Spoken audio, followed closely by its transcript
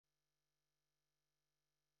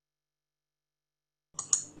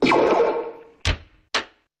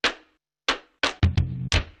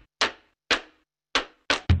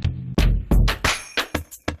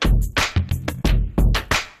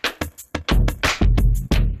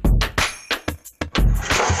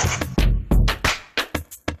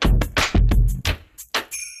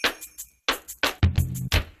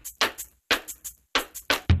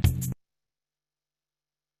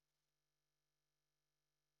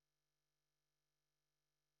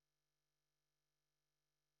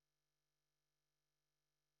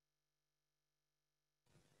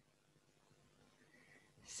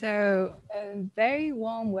So a very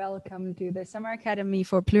warm welcome to the Summer Academy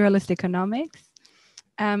for Pluralist Economics.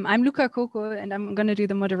 I'm Luca Coco and I'm going to do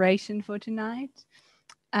the moderation for tonight.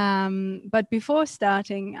 But before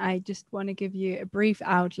starting, I just want to give you a brief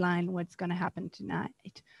outline what's going to happen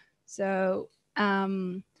tonight. So,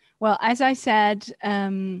 well, as I said,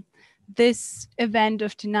 this event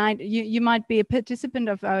of tonight, you might be a participant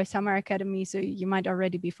of our Summer Academy, so you might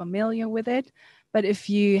already be familiar with it. But if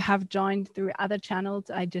you have joined through other channels,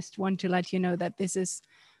 I just want to let you know that this is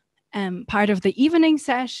part of the evening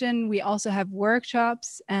session. We also have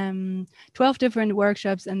workshops, 12 different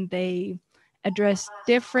workshops, and they address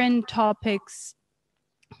different topics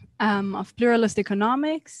of pluralist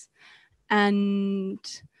economics. And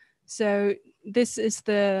so this is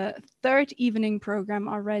the third evening program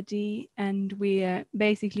already, and we are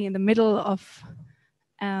basically in the middle of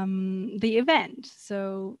the event.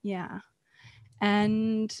 So yeah.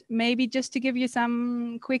 And maybe just to give you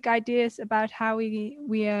some quick ideas about how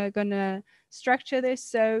we are going to structure this.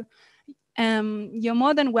 So you're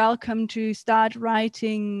more than welcome to start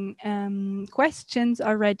writing questions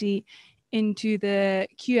already into the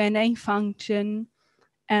Q&A function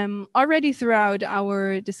already throughout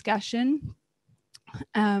our discussion.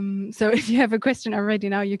 So if you have a question already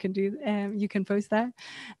now, you can post that.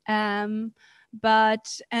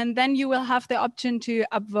 And then you will have the option to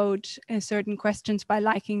upvote certain questions by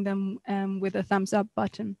liking them with a thumbs up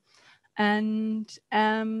button. And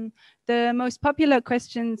the most popular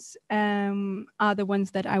questions are the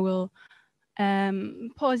ones that I will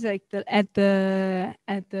pose at the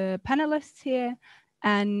panelists here.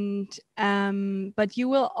 And but you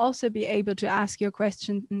will also be able to ask your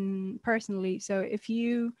question personally. So if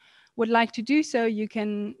you would like to do so, you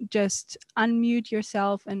can just unmute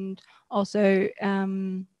yourself and also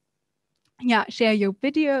share your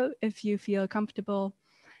video if you feel comfortable.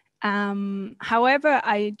 However,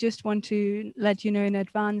 I just want to let you know in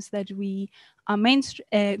advance that we are mainstream.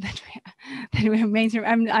 that we're mainstream.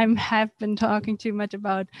 I have been talking too much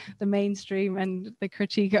about the mainstream and the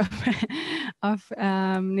critique of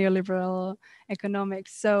neoliberal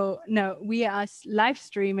economics. So no, we are live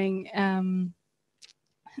streaming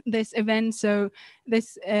this event. So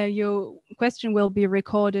this your question will be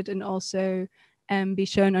recorded and also be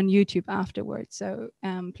shown on YouTube afterwards. So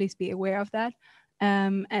please be aware of that.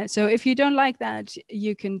 So if you don't like that,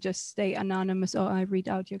 you can just stay anonymous or I read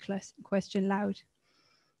out your question loud.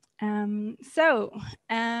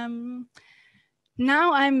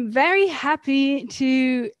 Now I'm very happy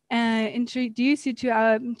to introduce you to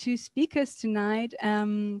our two speakers tonight.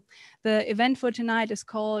 The event for tonight is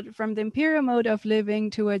called From the Imperial Mode of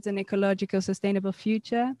Living Towards an Ecological Sustainable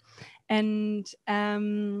Future. And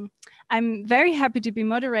I'm very happy to be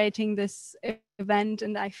moderating this event,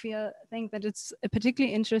 and I think that it's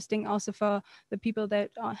particularly interesting also for the people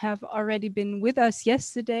that have already been with us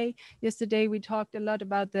yesterday. Yesterday we talked a lot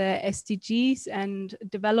about the SDGs and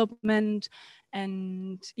development,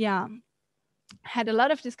 and yeah, had a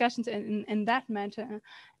lot of discussions in that matter.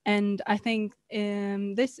 And I think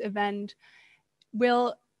this event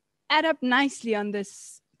will add up nicely on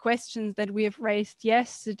this questions that we have raised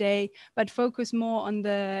yesterday, but focus more on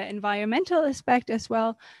the environmental aspect as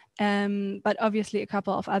well, but obviously a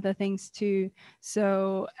couple of other things too.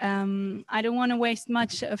 So I don't want to waste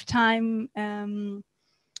much of time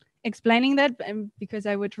explaining that, because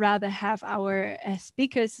I would rather have our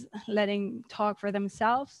speakers letting talk for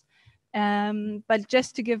themselves. But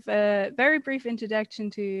just to give a very brief introduction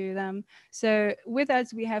to them. So with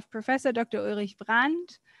us, we have Professor Dr. Ulrich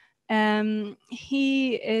Brandt.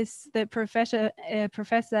 He is the professor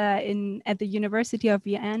at the University of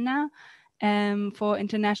Vienna for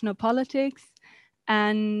international politics.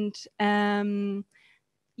 And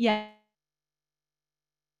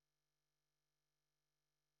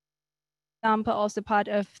also part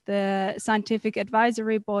of the scientific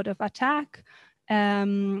advisory board of ATTAC,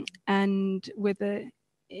 and with the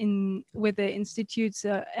institutes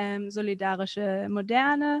Solidarische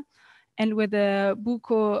Moderne and with the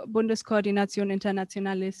BUKO, Bundeskoordination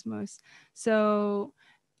Internationalismus. So,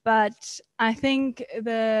 but I think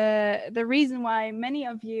the reason why many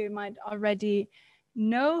of you might already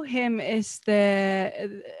know him is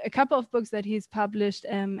a couple of books that he's published,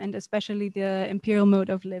 and especially the Imperial Mode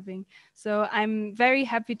of Living. So I'm very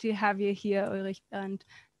happy to have you here, Ulrich, and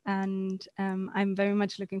I'm very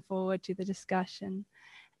much looking forward to the discussion.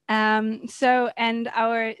 And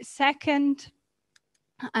our second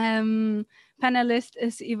panelist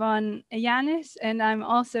is Ivonne Yanez, and I'm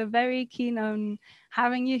also very keen on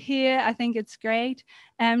having you here. I think it's great.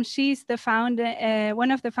 She's the founder,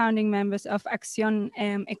 one of the founding members of Accion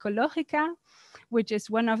Ecologica, which is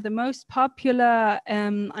one of the most popular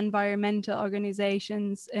environmental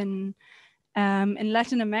organizations in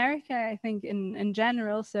Latin America, I think in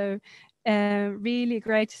general. So really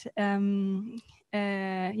great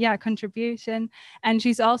contribution. And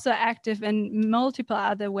she's also active in multiple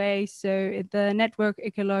other ways. So the network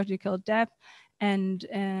Ecological Depth and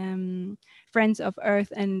Friends of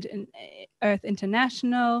Earth and Earth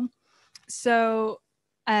International. So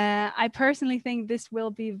I personally think this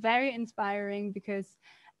will be very inspiring because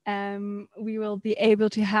we will be able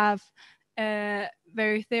to have a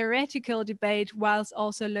very theoretical debate whilst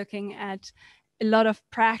also looking at a lot of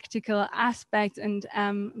practical aspects, and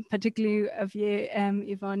particularly of you,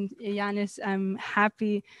 Ivonne, Yanez, I'm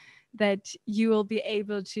happy that you will be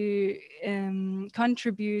able to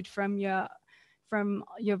contribute from your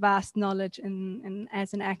vast knowledge and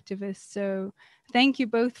as an activist. So thank you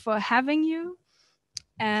both for having you.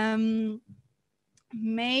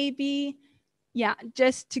 Maybe, yeah,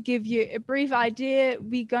 just to give you a brief idea,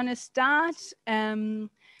 we're gonna start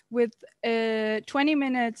with 20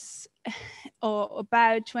 minutes or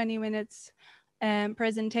about 20 minutes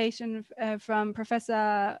presentation from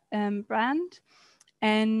Professor Brandt,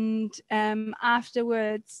 and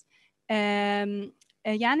afterwards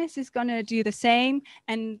Yanez is going to do the same,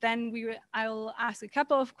 and then I'll ask a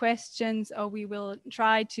couple of questions, or we will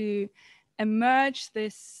try to emerge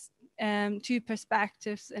this two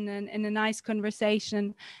perspectives in a nice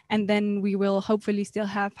conversation, and then we will hopefully still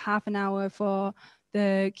have half an hour for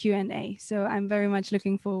the Q&A. So I'm very much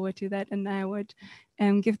looking forward to that, and I would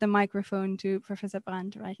give the microphone to Professor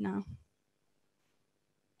Brandt right now.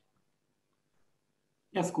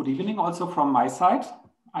 Yes, good evening also from my side.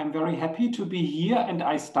 I'm very happy to be here, and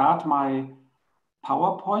I start my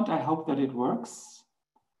PowerPoint. I hope that it works.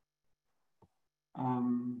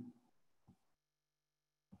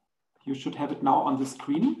 You should have it now on the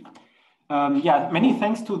screen. Yeah, many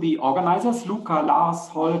thanks to the organizers, Luca, Lars,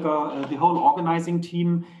 Holger, the whole organizing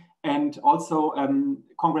team, and also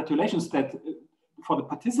congratulations for the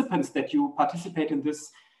participants that you participate in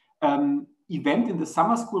this event in the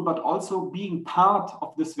summer school, but also being part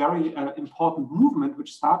of this very important movement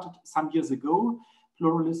which started some years ago,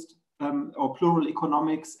 pluralist or plural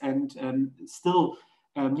economics, and still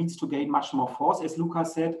needs to gain much more force. As Luca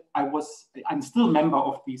said, I'm still member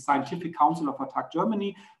of the Scientific Council of ATTAC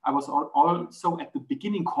Germany. I was also at the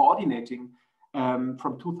beginning coordinating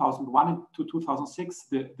from 2001 to 2006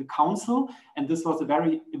 the council, and this was a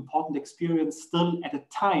very important experience still at a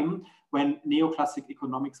time when neoclassic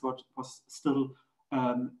economics was still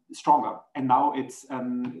stronger. And now it's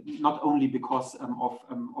not only because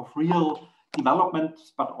of real development,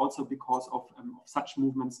 but also because of such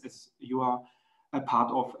movements as you are a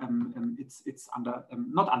part of. It's under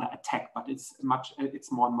not under attack, but it's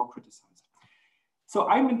more and more criticized. So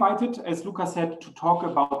I'm invited, as Luca said,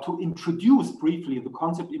 to introduce briefly the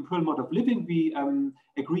concept imperial mode of living. We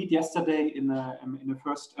agreed yesterday in the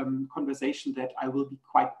first conversation that I will be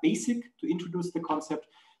quite basic to introduce the concept.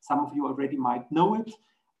 Some of you already might know it,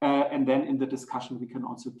 and then in the discussion we can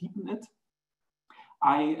also deepen it.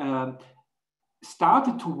 I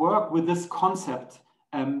started to work with this concept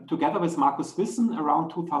together with Markus Wissen around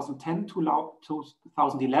 2010 to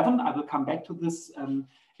 2011. I will come back to this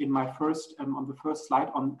in my first, on the first slide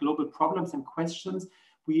on global problems and questions.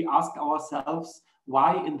 We asked ourselves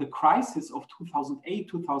why in the crisis of 2008,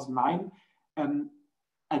 2009,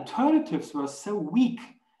 alternatives were so weak,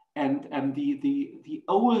 and the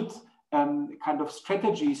old kind of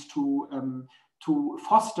strategies to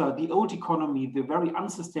foster the old economy, the very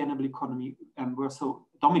unsustainable economy, were so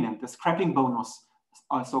dominant. The scrapping bonus,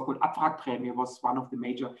 so-called Abwrackprämie, was one of the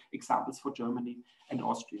major examples for Germany and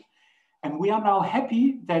Austria. And we are now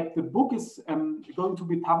happy that the book is going to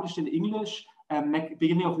be published in English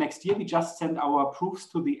beginning of next year. We just sent our proofs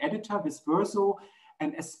to the editor with Verso,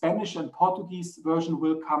 and a Spanish and Portuguese version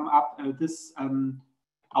will come up this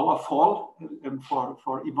our fall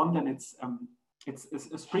for Ivonne. Then it's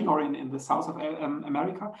a spring, or in the south of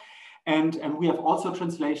America. And we have also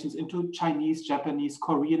translations into Chinese, Japanese,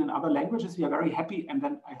 Korean, and other languages. We are very happy. And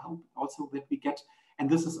then I hope also that we get, and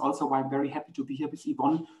this is also why I'm very happy to be here with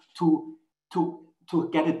Ivonne, to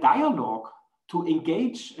get a dialogue, to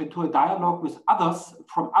engage into a dialogue with others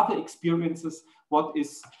from other experiences. What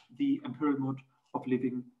is the imperial mode of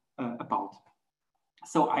living about?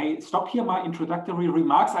 So I stop here my introductory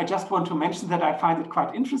remarks. I just want to mention that I find it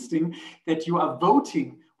quite interesting that you are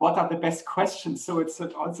voting what are the best questions. So it's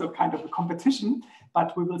also kind of a competition,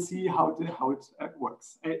 but we will see how it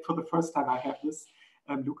works. For the first time I have this,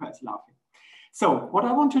 Luca is laughing. So what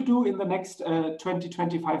I want to do in the next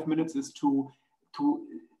 20-25 minutes is to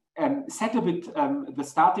set a bit the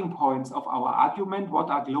starting points of our argument. What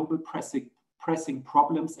are global pressing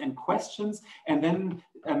problems and questions? And then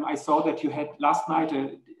I saw that you had last night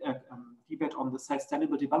a debate on the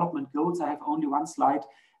Sustainable Development Goals. I have only one slide.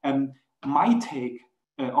 My take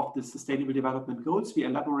of the Sustainable Development Goals, we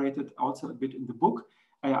elaborated also a bit in the book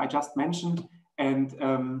I just mentioned, and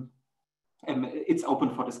it's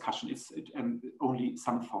open for discussion. It's only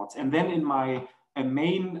some thoughts. And then in my the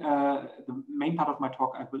main part of my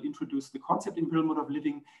talk, I will introduce the concept imperial mode of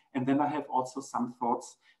living, and then I have also some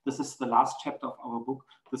thoughts. This is the last chapter of our book,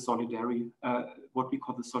 the solidary, what we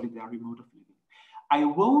call the solidary mode of living. I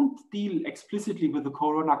won't deal explicitly with the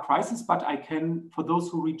Corona crisis, but I can, for those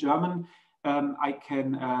who read German, I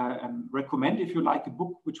can recommend, if you like, a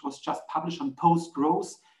book which was just published on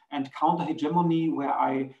post-growth and counter-hegemony, where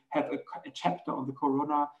I have a chapter on the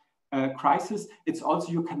Corona crisis. It's also,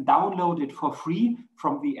 you can download it for free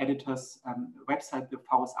from the editor's website, the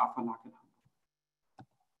VSA Verlag in Hamburg.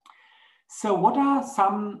 So what are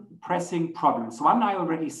some pressing problems? One I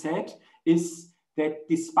already said is that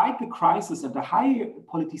despite the crisis and the high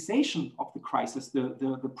politicization of the crisis,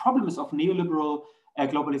 the problems of neoliberal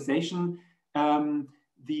globalization,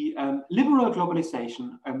 the liberal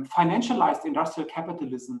globalization, financialized industrial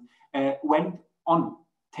capitalism went on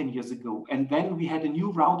 10 years ago. And then we had a new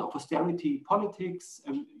round of austerity politics.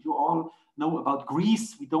 You all know about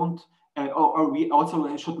Greece. We don't, or we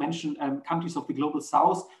also should mention countries of the global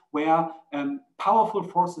south, where powerful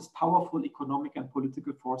forces, powerful economic and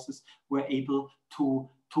political forces were able to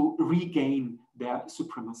regain their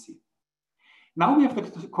supremacy. Now we have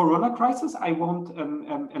the Corona crisis. I won't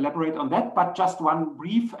elaborate on that, but just one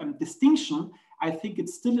brief distinction. I think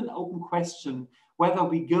it's still an open question whether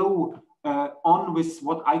we go on with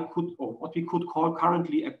what we could call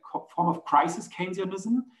currently a form of crisis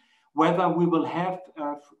Keynesianism, whether we will have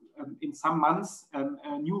in some months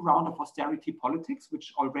a new round of austerity politics,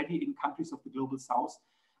 which already in countries of the global south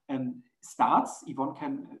starts. Yvonne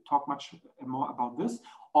can talk much more about this,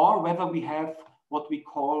 or whether we have what we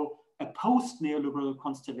call a post-neoliberal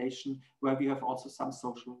constellation, where we have also some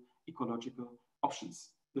social ecological options.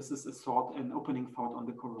 This is an opening thought on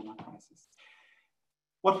the Corona crisis.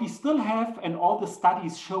 What we still have, and all the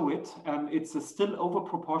studies show it, it's a still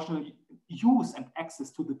overproportional use and access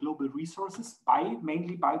to the global resources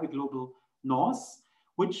mainly by the global north,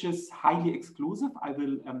 which is highly exclusive. I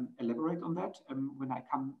will elaborate on that when I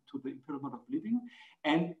come to the imperial mode of living,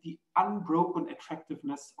 and the unbroken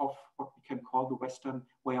attractiveness of what we can call the Western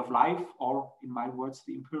way of life, or in my words,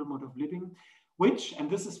 the imperial mode of living, which,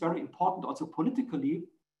 and this is very important also politically,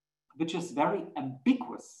 which is very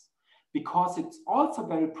ambiguous, because it's also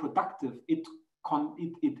very productive. It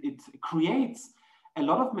creates a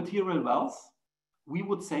lot of material wealth. We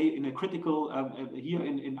would say in a critical, here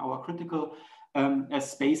in our critical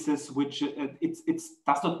spaces, which it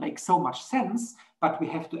does not make so much sense, but we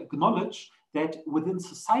have to acknowledge that within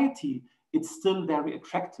society, it's still very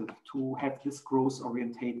attractive to have this growth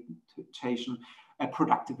orientation,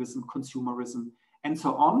 productivism, consumerism, and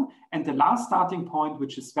so on. And the last starting point,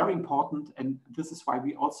 which is very important, and this is why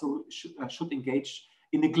we also should engage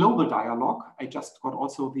in a global dialogue. I just got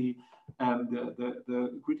also the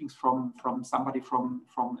greetings from somebody from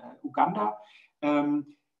Uganda.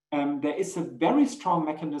 There is a very strong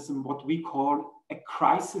mechanism, what we call a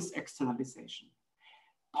crisis externalization.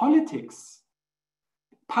 Politics,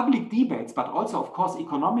 public debates, but also, of course,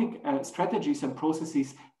 economic strategies and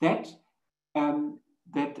processes that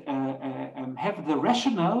have the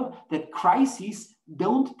rationale that crises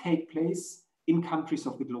don't take place in countries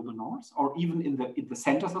of the global north, or even in the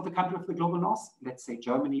centers of the country of the global north, let's say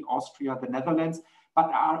Germany, Austria, the Netherlands,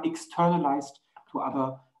 but are externalized to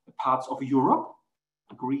other parts of Europe,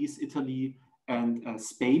 Greece, Italy, and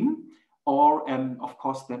Spain, or of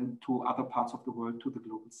course then to other parts of the world, to the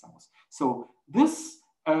global south. So this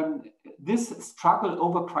struggle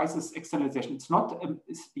over crisis externalization, it's not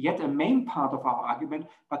yet a main part of our argument,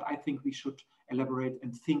 but I think we should elaborate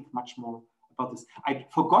and think much more about this. I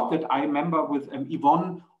forgot that I member with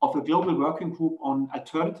Yvonne of a global working group on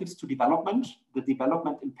alternatives to development, the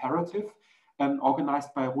development imperative,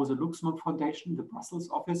 organized by Rosa Luxemburg Foundation, the Brussels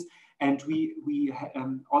office, and we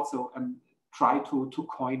also try to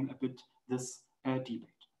coin a bit this debate.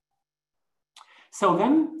 So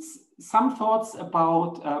then some thoughts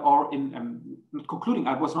about, or in concluding,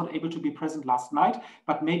 I was not able to be present last night,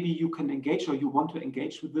 but maybe you can engage, or you want to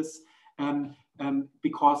engage with this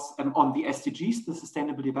because on the SDGs, the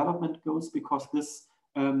Sustainable Development Goals, because this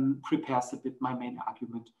prepares a bit my main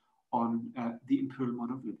argument on the imperial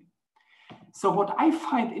mode of living. So what I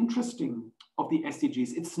find interesting of the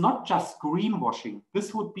SDGs, it's not just greenwashing.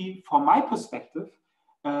 This would be, from my perspective,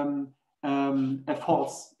 a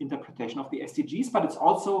false interpretation of the SDGs, but it's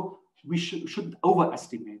also, we shouldn't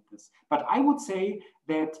overestimate this. But I would say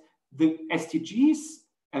that the SDGs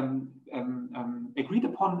agreed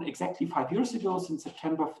upon exactly 5 years ago, since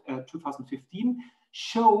September 2015,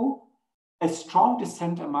 show a strong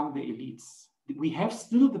dissent among the elites. We have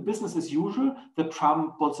still the business as usual, the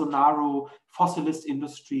Trump, Bolsonaro, fossilist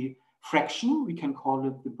industry fraction, we can call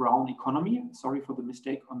it the brown economy, sorry for the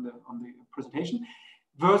mistake on the presentation,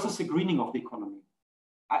 versus the greening of the economy.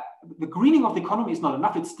 The greening of the economy is not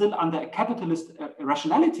enough, it's still under a capitalist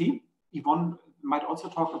rationality. Yvonne might also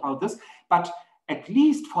talk about this, but at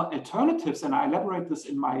least for alternatives, and I elaborate this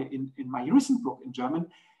in my recent book in German,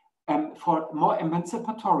 for more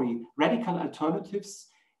emancipatory, radical alternatives,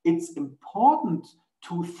 it's important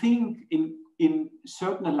to think in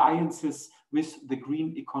certain alliances with the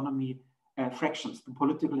green economy fractions, the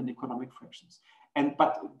political and economic fractions.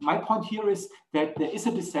 But my point here is that there is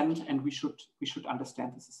a dissent, and we should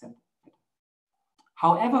understand this dissent.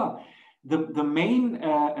 However, the main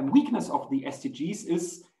weakness of the SDGs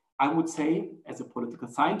is, I would say, as a political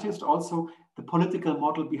scientist also, the political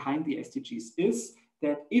model behind the SDGs is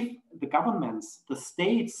that if the governments, the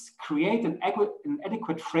states create an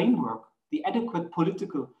adequate framework, the adequate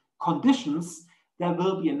political conditions, there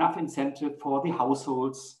will be enough incentive for the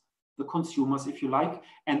households, the consumers, if you like,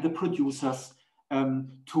 and the producers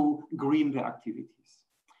to green their activities.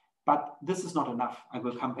 But this is not enough. I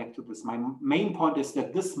will come back to this. My main point is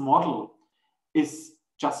that this model is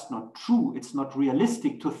just not true. It's not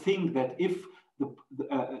realistic to think that if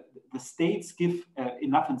the states give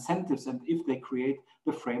enough incentives and if they create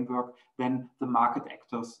the framework, then the market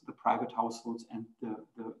actors, the private households, and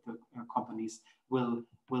the companies will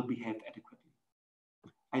behave adequately.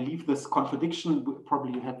 I leave this contradiction,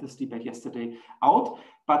 probably you had this debate yesterday, out,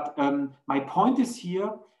 but my point is here,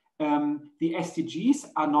 the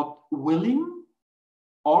SDGs are not willing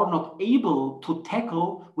or not able to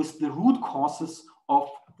tackle with the root causes of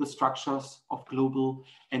the structures of global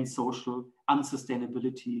and social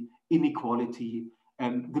unsustainability, inequality,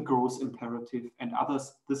 the growth imperative, and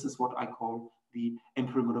others. This is what I call the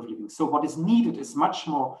imperial mode of living. So what is needed is much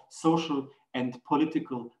more social and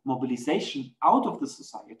political mobilization out of the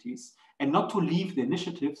societies, and not to leave the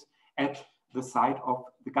initiatives at the side of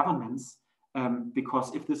the governments,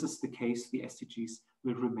 because if this is the case, the SDGs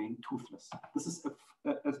will remain toothless. This is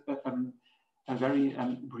a very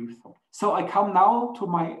brief thought. So I come now to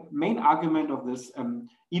my main argument of this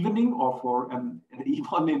evening, or for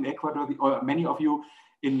Yvonne in Ecuador, or many of you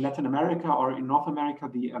in Latin America or in North America,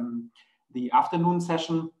 the afternoon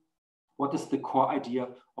session. What is the core idea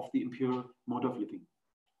of the imperial mode of living?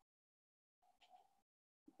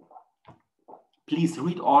 Please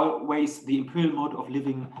read always the imperial mode of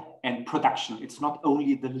living and production. It's not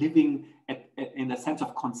only the living in a sense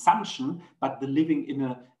of consumption, but the living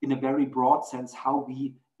in a very broad sense, how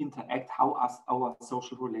we interact, how our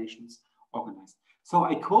social relations organized. So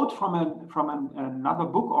I quote from another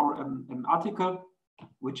book or an article,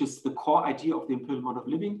 which is the core idea of the imperial mode of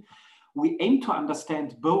living. We aim to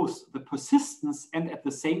understand both the persistence and at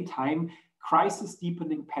the same time crisis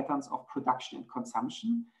deepening patterns of production and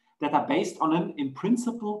consumption that are based on an, in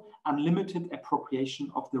principle, unlimited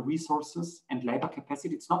appropriation of the resources and labor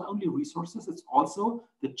capacity. It's not only resources, it's also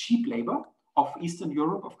the cheap labor of Eastern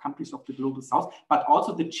Europe, of countries of the global South, but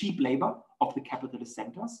also the cheap labor of the capitalist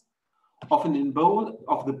centers, often in both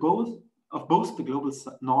of the global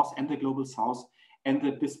North and the global South, and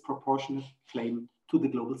the disproportionate claim to the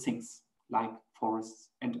global sinks, like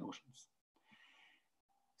forests and oceans.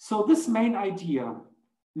 So this main idea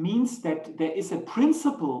means that there is a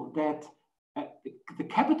principle that the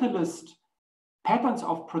capitalist patterns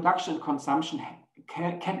of production and consumption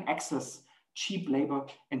can access cheap labor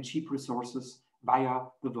and cheap resources via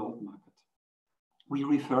the world market. We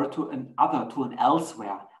refer to an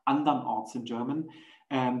elsewhere, andernorts in German,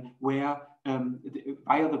 where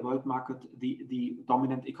via the world market, the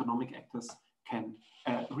dominant economic actors can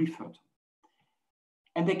refer to.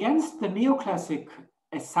 And against the neoclassic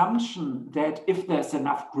assumption that if there's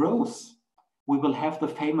enough growth, we will have the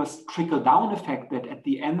famous trickle-down effect, that at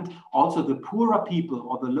the end, also the poorer people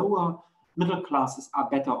or the lower middle classes are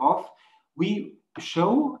better off. We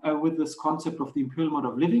show with this concept of the imperial mode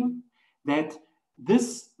of living that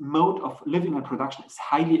this mode of living and production is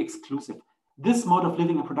highly exclusive. This mode of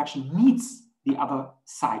living and production needs the other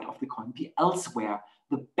side of the coin, the elsewhere,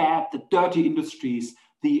 the bad, the dirty industries,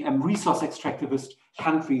 the resource extractivist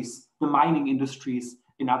countries, the mining industries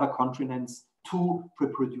in other continents to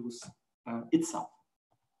reproduce itself.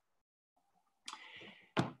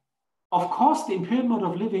 Of course, the imperial mode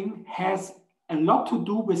of living has a lot to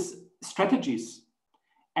do with strategies.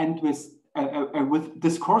 and with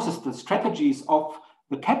discourses, the strategies of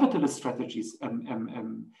the capitalist strategies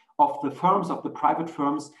of the firms, of the private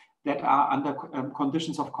firms that are under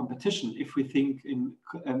conditions of competition. If we think in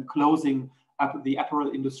closing up the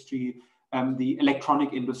apparel industry, the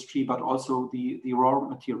electronic industry, but also the raw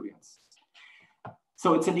materials.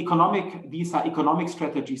 So it's an economic, these are economic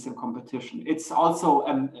strategies in competition. It's also,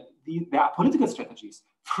 there are political strategies,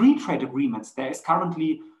 free trade agreements. There is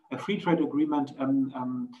currently a free trade agreement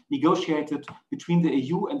negotiated between the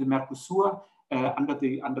EU and the Mercosur under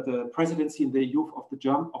the presidency in the EU of the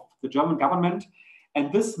German government.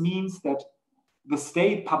 And this means that the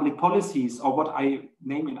state public policies, or what I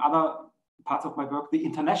name in other parts of my work, the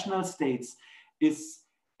international states, is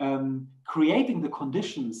creating the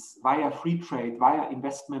conditions via free trade, via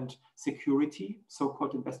investment security,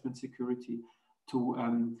 so-called investment security,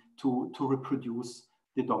 to reproduce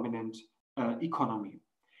the dominant economy.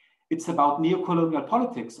 It's about neo-colonial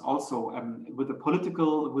politics also, with a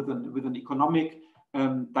political, with an economic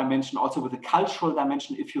dimension, also with a cultural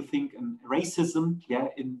dimension. If you think in racism, yeah,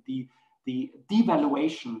 in the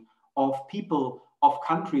devaluation of people, of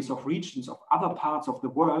countries, of regions, of other parts of the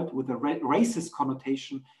world with a racist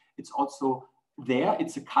connotation, it's also there.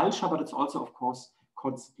 It's a culture, but it's also, of course,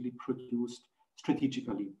 constantly produced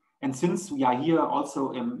strategically. And since we are here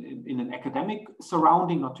also in an academic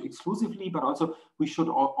surrounding, not exclusively, but also we should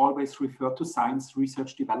always refer to science,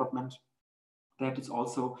 research, development. That is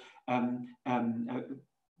also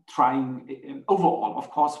trying overall,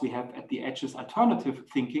 of course, we have at the edges alternative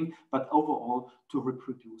thinking, but overall to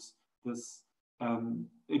reproduce this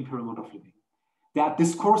imperial mode of living. There are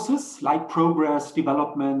discourses like progress,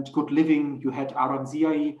 development, good living. You had Aram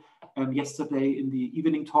Ziai yesterday in the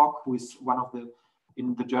evening talk, who is one of the,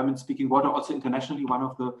 in the German-speaking world, also internationally, one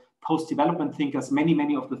of the post-development thinkers.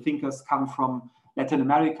 Many of the thinkers come from Latin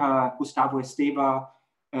America, Gustavo Esteva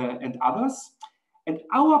and others. And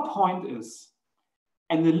our point is,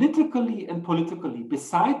 analytically and politically,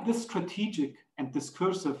 beside the strategic and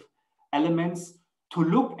discursive elements, to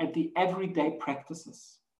look at the everyday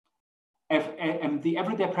practices. And the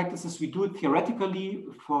everyday practices, we do it theoretically.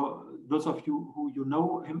 For those of you who you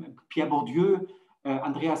know him, Pierre Bourdieu,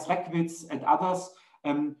 Andreas Reckwitz, and others,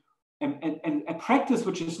 and a practice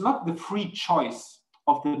which is not the free choice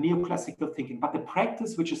of the neoclassical thinking, but the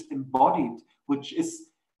practice which is embodied, which is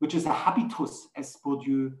a habitus, as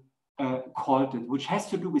Bourdieu called it, which has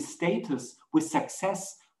to do with status, with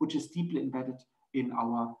success, which is deeply embedded in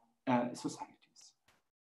our societies.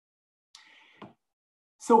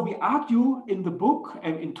 So we argue in the book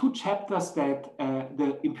and in 2 chapters that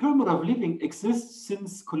the imperial mode of living exists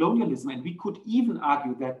since colonialism, and we could even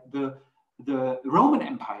argue that the Roman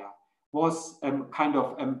Empire was kind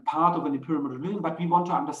of part of an imperial mode of living, but we want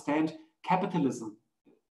to understand capitalism,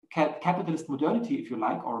 capitalist modernity, if you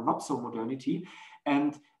like, or not so modernity.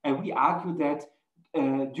 And we argue that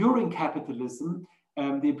during capitalism,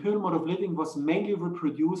 the imperial mode of living was mainly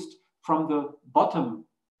reproduced from the bottom,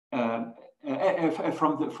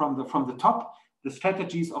 from the top, the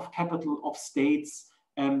strategies of capital, of states,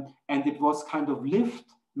 and it was kind of lived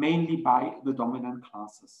mainly by the dominant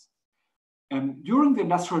classes. During the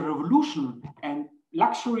Industrial Revolution and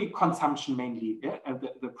luxury consumption mainly,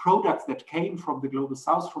 the products that came from the global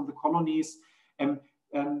south, from the colonies,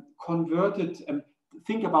 converted,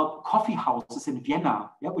 think about coffee houses in Vienna,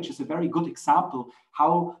 which is a very good example,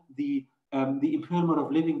 how the imperial mode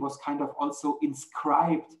of living was kind of also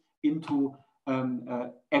inscribed into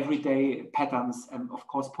everyday patterns, and of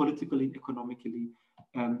course politically, economically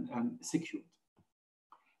secured.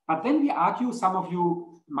 But then we argue, some of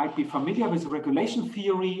you might be familiar with regulation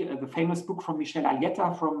theory, the famous book from Michel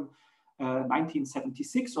Alietta from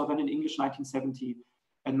 1976, or then in English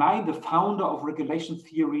 1979, the founder of regulation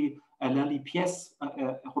theory, Alain Lippiès,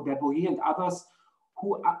 Robert Boyer and others,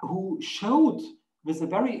 who showed with a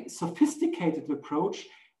very sophisticated approach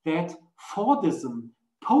that Fordism,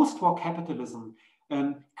 post-war capitalism,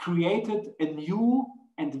 created a new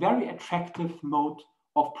and very attractive mode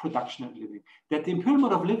of production and living. That the imperial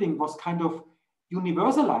mode of living was kind of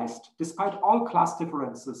universalized despite all class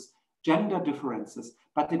differences, gender differences,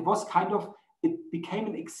 but it was kind of, it became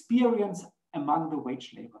an experience among the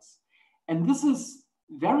wage laborers. And this is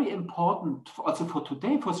very important also for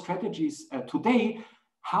today, for strategies today.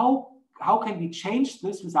 How can we change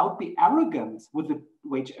this without being arrogant with the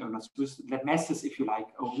wage earners, with the masses, if you like,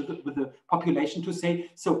 or with the population, to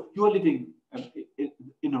say, so you are living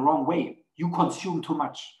in a wrong way, you consume too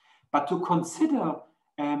much, but to consider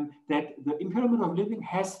that the imperial mode of living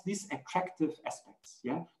has these attractive aspects,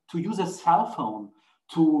 to use a cell phone,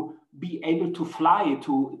 to be able to fly,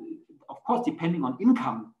 to, of course, depending on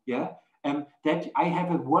income, that I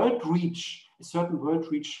have a world reach, a certain world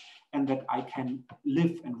reach, and that I can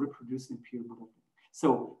live and reproduce in Imperial mode of living.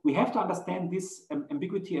 So we have to understand this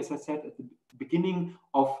ambiguity, as I said at the beginning,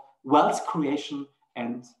 of wealth creation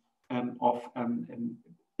and of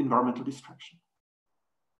environmental destruction.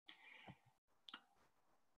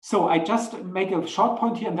 So I just make a short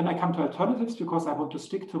point here, and then I come to alternatives, because I want to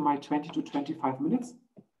stick to my 20 to 25 minutes.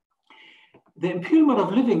 The imperial mode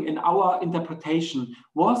of living in our interpretation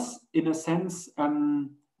was, in a sense,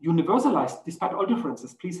 universalized, despite all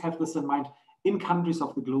differences. Please have this in mind, in countries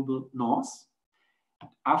of the global north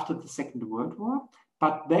after the Second World War.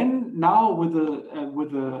 But then now with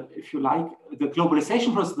the if you like, the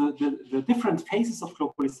globalization process, the different phases of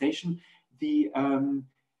globalization, the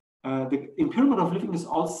imperial mode of living is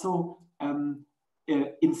also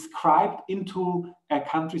inscribed into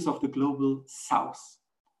countries of the global south.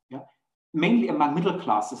 Yeah? Mainly among middle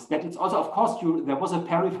classes. That it's also, of course, there was a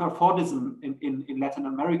peripheral Fordism in Latin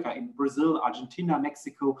America, in Brazil, Argentina,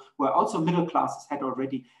 Mexico, where also middle classes had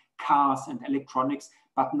already cars and electronics.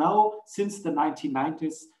 But now, since the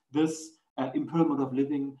 1990s, this imperial mode of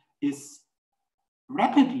living is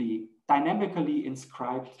rapidly, dynamically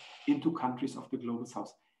inscribed into countries of the global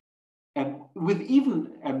south. With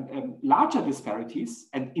even larger disparities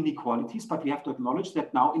and inequalities, but we have to acknowledge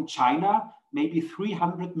that now in China, maybe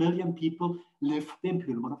 300 million people live the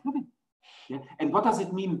imperial mode of living. Yeah? And what does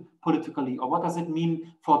it mean politically, or what does it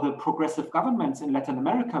mean for the progressive governments in Latin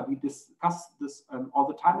America? We discuss this all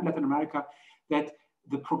the time in Latin America, that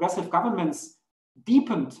the progressive governments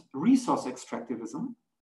deepened resource extractivism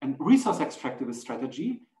and resource extractivist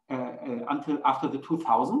strategy until after the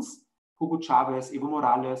 2000s. Hugo Chavez, Evo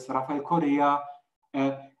Morales, Rafael Correa,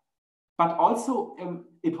 but also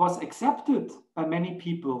it was accepted by many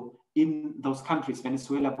people in those countries,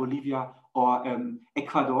 Venezuela, Bolivia, or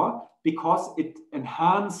Ecuador, because it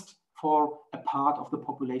enhanced for a part of the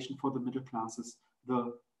population, for the middle classes,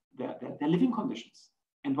 their living conditions.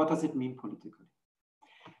 And what does it mean politically?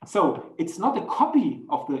 So it's not a copy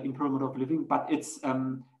of the imperial mode of living, but it's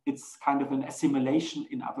kind of an assimilation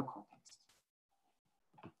in other contexts.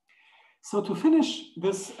 So to finish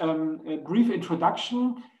this brief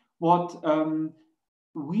introduction, what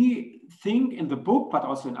we think in the book, but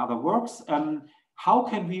also in other works, how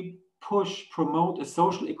can we promote a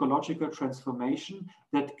social ecological transformation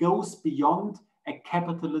that goes beyond a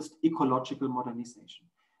capitalist ecological modernization?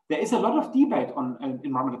 There is a lot of debate on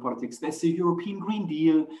environmental politics. There's the European Green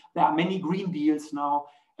Deal. There are many Green Deals now.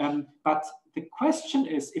 But the question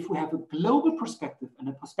is, if we have a global perspective and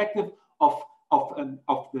a perspective of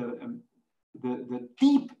the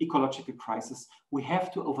deep ecological crisis, we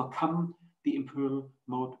have to overcome the imperial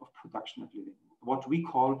mode of production and living, what we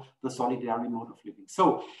call the solidary mode of living.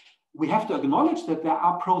 So we have to acknowledge that there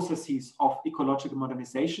are processes of ecological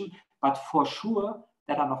modernization, but for sure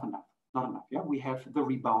that are not enough. Not enough. Yeah, we have the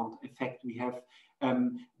rebound effect. We have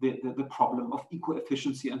the problem of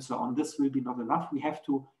eco-efficiency and so on. This will be not enough. We have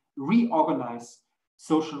to reorganize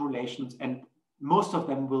social relations, and most of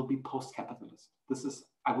them will be post-capitalist. This is,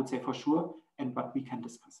 I would say, for sure, but we can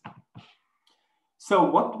discuss it. So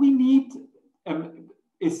what we need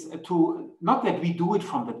is to, not that we do it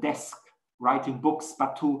from the desk, writing books,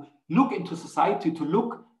 but to look into society, to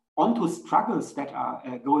look onto struggles that are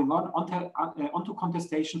going on, onto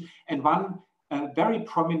contestation. And one very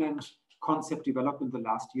prominent concept developed in the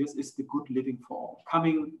last years is the good living for all.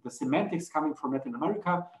 The semantics coming from Latin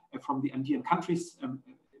America, from the Andean countries.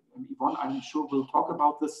 Ivonne, I'm sure, will talk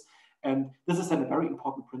about this. And this is a very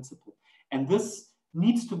important principle. And this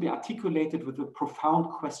needs to be articulated with a profound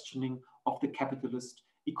questioning of the capitalist,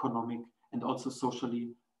 economic, and also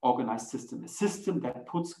socially organized system. A system that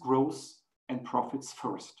puts growth and profits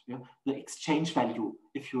first. Yeah? The exchange value,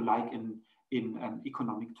 if you like, in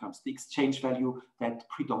economic terms, the exchange value that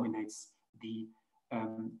predominates the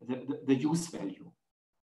use value.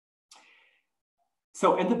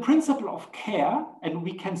 So, and the principle of care, and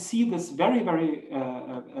we can see this very, very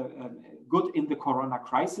good in the Corona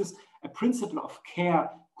crisis, a principle of care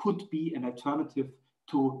could be an alternative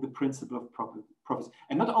to the principle of profits.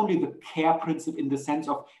 And not only the care principle in the sense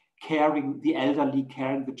of caring the elderly,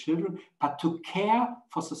 caring the children, but to care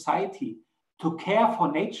for society, to care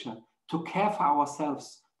for nature, to care for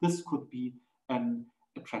ourselves. This could be an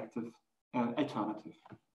attractive alternative.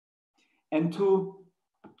 And to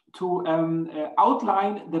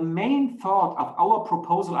outline the main thought of our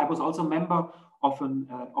proposal, I was also a member of an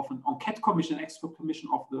enquete commission, expert commission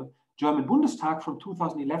of the German Bundestag from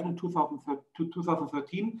 2011 to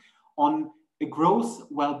 2013 on growth,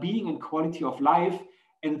 well-being, and quality of life.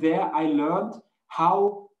 And there I learned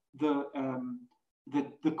how the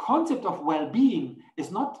the concept of well-being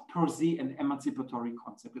is not per se an emancipatory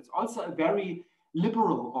concept. It's also a very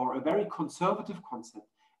liberal or a very conservative concept.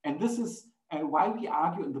 And this is why we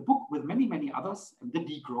argue in the book with many, many others, the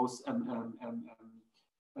degrowth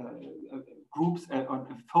groups,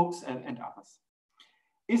 folks and others,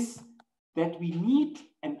 is that we need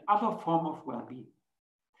another form of well-being.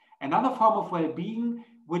 Another form of well-being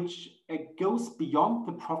which goes beyond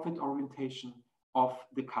the profit orientation of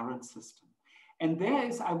the current system. And there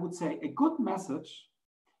is, I would say, a good message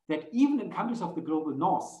that even in countries of the global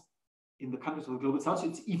north, in the countries of the global south,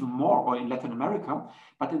 it's even more, or in Latin America,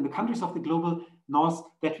 but in the countries of the global north,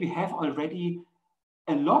 that we have already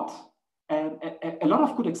a lot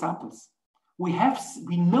of good examples.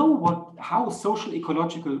 We know how social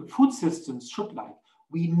ecological food systems should like.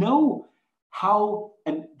 We know how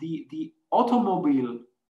the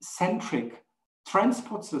automobile-centric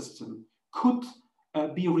transport system could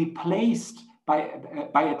be replaced by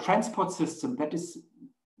a transport system that is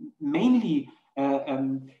mainly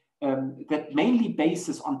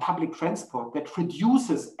bases on public transport, that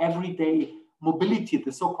reduces everyday mobility,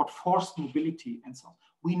 the so-called forced mobility, and so on.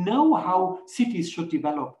 We know how cities should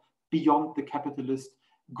develop beyond the capitalist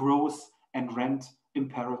growth and rent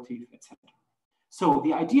imperative, etc. So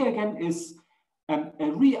the idea again is a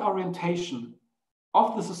reorientation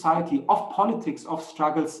of the society, of politics, of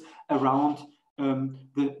struggles around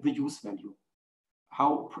the use value,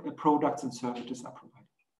 how products and services are provided.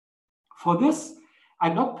 For this,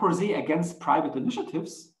 I'm not per se against private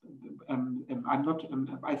initiatives.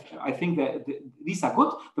 I think that these are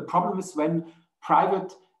good. The problem is when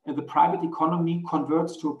the private economy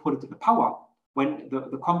converts to a political power, when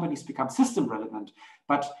the companies become system relevant.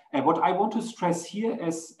 But what I want to stress here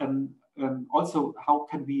is also how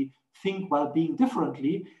can we think well-being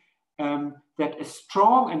differently, that a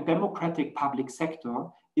strong and democratic public sector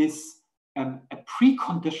is a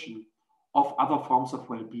precondition of other forms of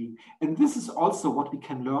well-being. And this is also what we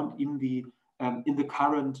can learn in the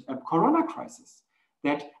current corona crisis,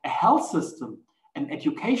 that a health system, an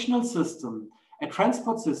educational system, a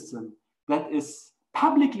transport system that is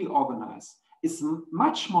publicly organized is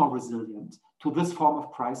much more resilient to this form of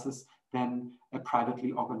crisis than a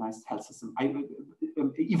privately organized health system.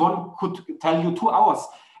 Ivonne could tell you 2 hours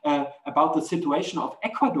about the situation of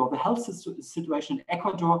Ecuador, the health situation in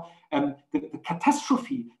Ecuador, the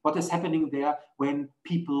catastrophe, what is happening there when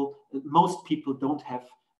most people don't have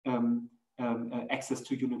access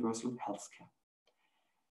to universal health care.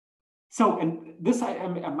 So, and this,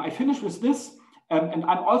 I finish with this, and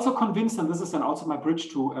I'm also convinced, and this is then also my bridge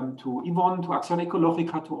to Ivonne, to Accion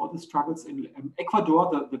Ecologica, to all the struggles in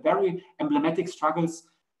Ecuador, the very emblematic struggles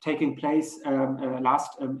taking place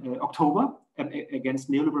last October against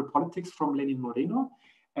neoliberal politics from Lenin Moreno,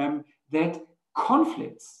 that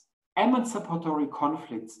conflicts, emancipatory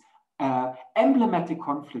conflicts, emblematic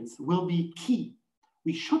conflicts will be key.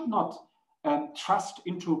 We should not trust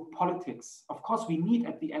into politics. Of course, we need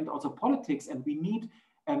at the end also politics, and we need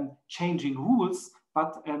changing rules,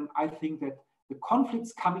 but I think that the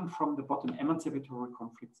conflicts coming from the bottom, emancipatory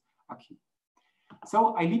conflicts, are key.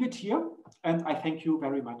 So I leave it here, and I thank you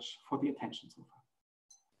very much for the attention so far.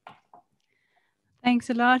 Thanks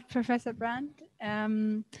a lot, Professor Brandt.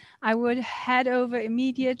 I would head over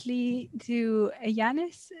immediately to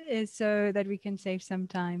Yanez so that we can save some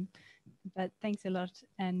time. But thanks a lot,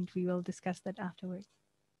 and we will discuss that afterwards.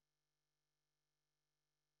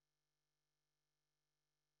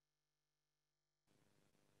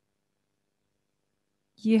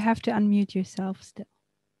 You have to unmute yourself still.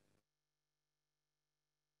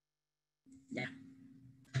 Yeah.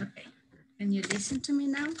 Okay. Can you listen to me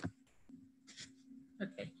now?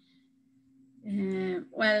 Okay.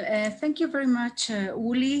 Thank you very much,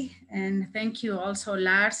 Uli, and thank you also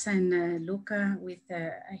Lars and Luca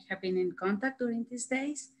I have been in contact during these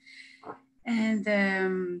days. And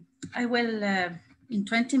I will, in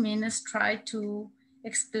 20 minutes, try to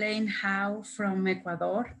explain how from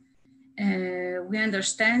Ecuador we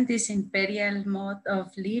understand this imperial mode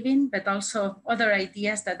of living, but also other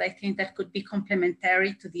ideas that I think that could be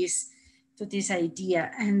complementary to this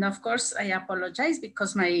idea. And of course, I apologize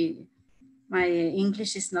because my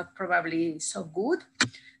English is not probably so good,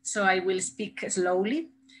 so I will speak slowly.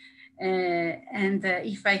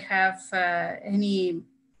 If I have any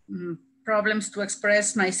problems to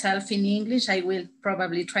express myself in English, I will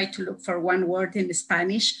probably try to look for one word in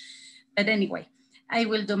Spanish. But anyway, I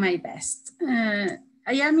will do my best. I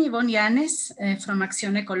am Ivonne Yanez from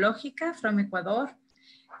Accion Ecologica from Ecuador.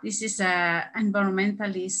 This is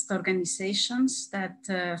environmentalist organizations that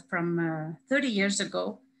from 30 years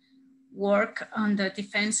ago work on the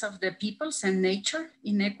defense of the peoples and nature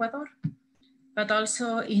in Ecuador. but also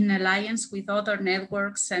in alliance with other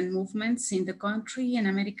networks and movements in the country, in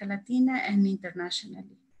America Latina, and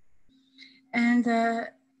internationally. And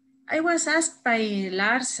I was asked by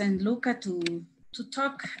Lars and Luca to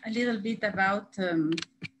talk a little bit about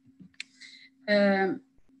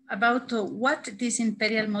what this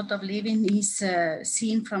imperial mode of living is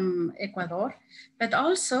seen from Ecuador, but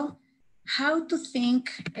also how to think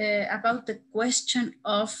about the question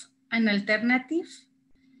of an alternative,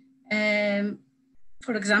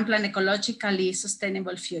 for example, an ecologically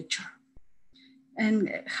sustainable future,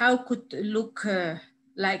 and how could look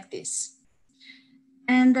like this.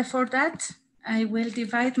 And for that, I will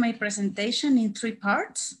divide my presentation in 3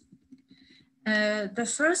 parts. The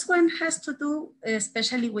first one has to do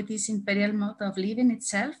especially with this imperial mode of living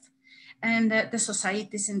itself and the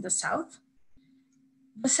societies in the South.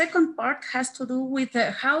 The second part has to do with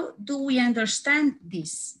how do we understand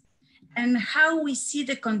this and how we see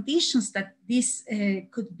the conditions that this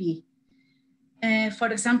could be. For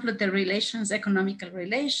example, the relations, economical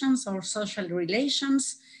relations or social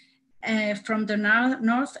relations from the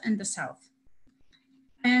North and the South.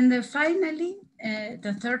 And finally,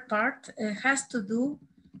 the third part has to do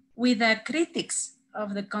with the critics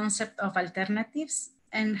of the concept of alternatives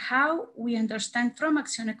and how we understand from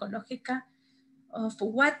Accion Ecologica of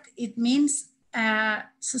what it means a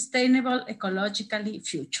sustainable ecologically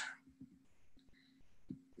future.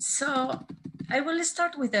 So I will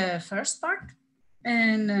start with the first part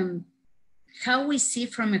and how we see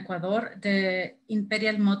from Ecuador the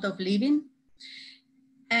imperial mode of living.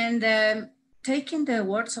 And taking the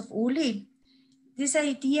words of Uli, this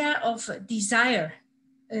idea of desire,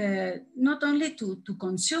 not only to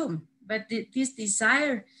consume, but this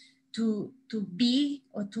desire to be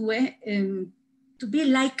or to be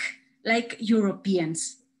like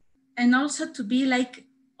Europeans, and also to be like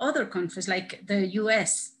other countries, like the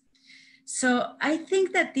US. So I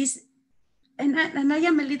think that this, and I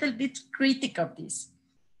am a little bit critical of this,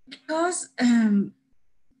 because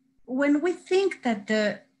when we think that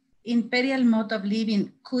the imperial mode of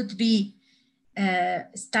living could be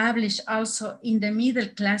established also in the middle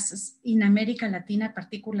classes in America Latina,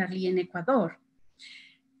 particularly in Ecuador,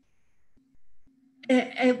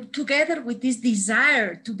 together with this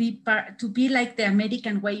desire to be like the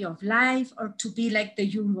American way of life or to be like the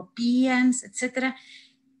Europeans, etc.,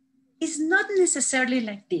 is not necessarily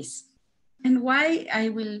like this. And why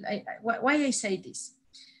I say this?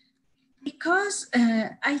 Because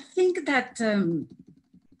I think that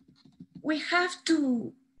we have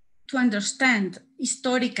to understand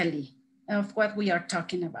historically of what we are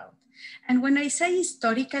talking about. And when I say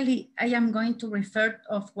historically, I am going to refer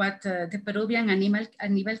of what the Peruvian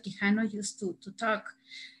Aníbal Quijano used to talk,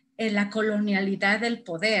 la colonialidad del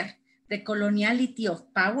poder, the coloniality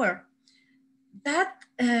of power. That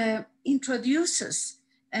introduces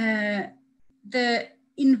the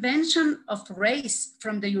invention of race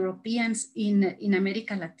from the Europeans in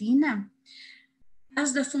America Latina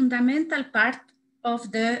as the fundamental part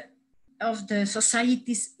of the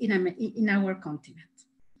societies in our continent.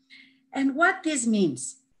 And what this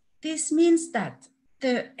means? This means that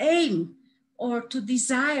the aim or to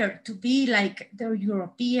desire to be like the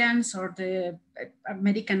Europeans or the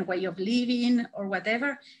American way of living or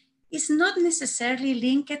whatever is not necessarily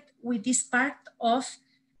linked with this part of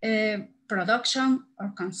production or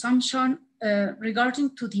consumption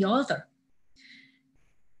regarding to the other.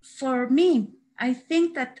 For me, I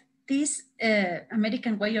think that this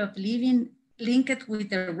American way of living linked with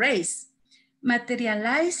the race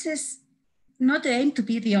materializes not the aim to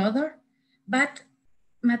be the other, but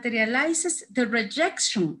materializes the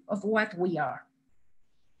rejection of what we are.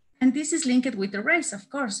 And this is linked with the race, of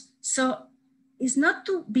course. So it's not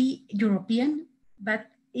to be European, but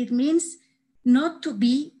it means not to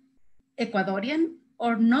be Ecuadorian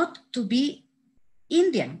or not to be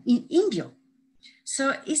Indian, Indio.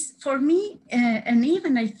 So it's for me, and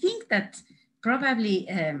even I think that probably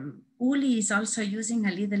Uli is also using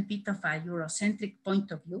a little bit of a Eurocentric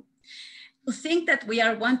point of view to think that we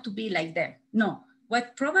want to be like them. No,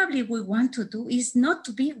 what probably we want to do is not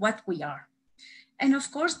to be what we are. And of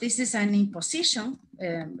course, this is an imposition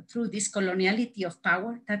through this coloniality of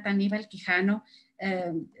power that Aníbal Quijano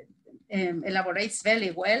elaborates very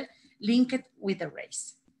well, linked with the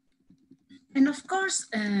race. And of course,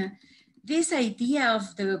 this idea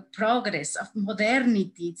of the progress, of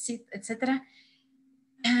modernity, etc.,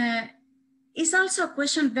 is also a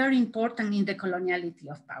question very important in the coloniality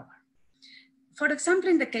of power. For example,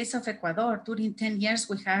 in the case of Ecuador, during 10 years,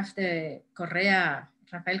 we have the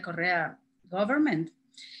Rafael Correa government,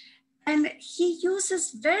 and he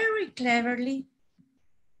uses very cleverly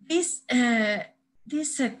this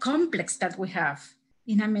this complex that we have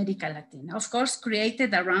in America Latina, of course,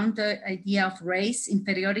 created around the idea of race,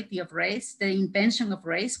 inferiority of race, the invention of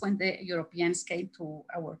race when the Europeans came to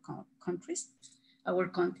our countries, our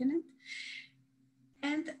continent.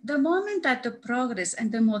 And the moment that the progress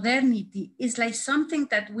and the modernity is like something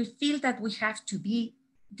that we feel that we have to be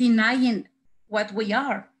denying what we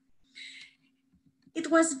are. It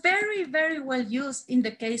was very, very well used in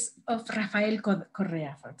the case of Rafael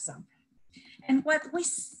Correa, for example. And what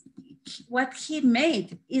he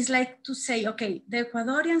made is like to say, okay, the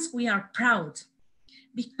Ecuadorians, we are proud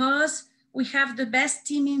because we have the best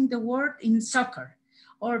team in the world in soccer,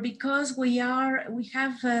 or because we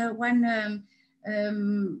have one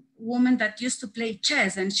woman that used to play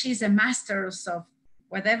chess and she's a master of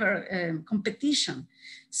whatever competition.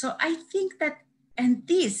 So I think that, and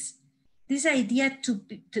this idea to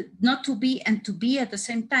not to be and to be at the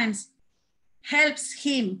same time helps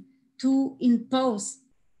him to impose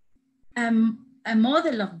a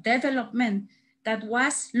model of development that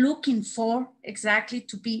was looking for exactly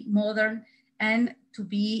to be modern and to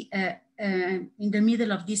be in the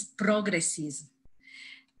middle of this progressism.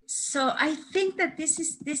 So I think that this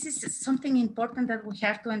is something important that we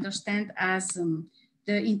have to understand as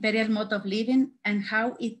the imperial mode of living and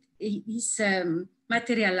how it is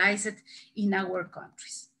materialized in our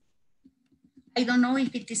countries. I don't know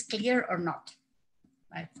if it is clear or not.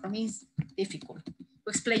 For me, it's difficult to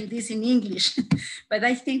explain this in English, but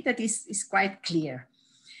I think that is quite clear.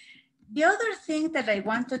 The other thing that I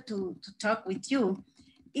wanted to talk with you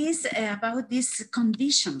is about these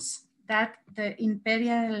conditions that the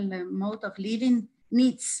imperial mode of living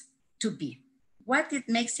needs to be, what it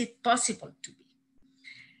makes it possible to be.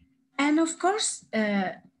 And of course,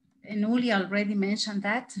 and Uli already mentioned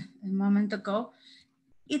that a moment ago,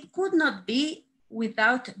 it could not be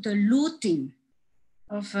without the looting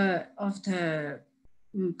of the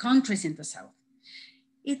countries in the South.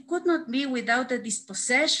 It could not be without the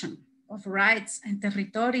dispossession of rights and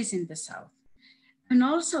territories in the South. And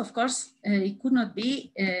also, of course, it could not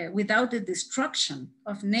be without the destruction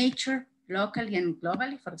of nature locally and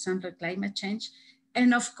globally, for example, climate change.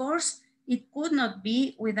 And of course, it could not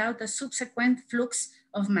be without the subsequent flux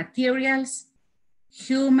of materials,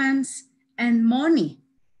 humans, and money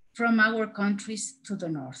from our countries to the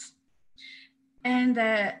north. And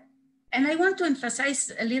I want to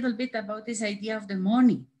emphasize a little bit about this idea of the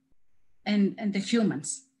money and the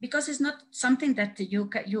humans, because it's not something that you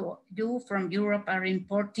from Europe are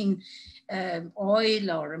importing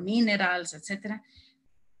oil or minerals, etc.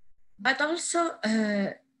 But also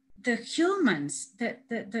the humans,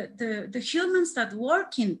 the humans that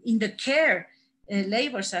work in the care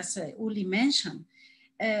labors, as Uli mentioned,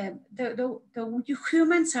 the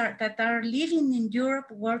humans that are living in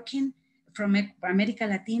Europe, working from America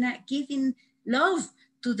Latina, giving love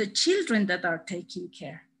to the children that are taking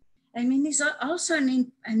care. I mean, it's also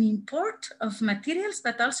an import of materials,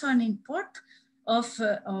 but also an import of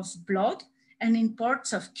blood, and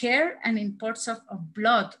imports of care, and imports of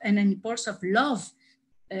blood, and imports of love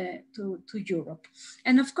to Europe.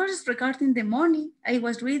 And of course, regarding the money, I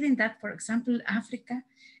was reading that, for example, Africa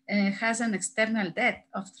has an external debt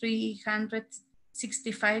of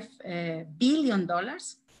 $365 billion.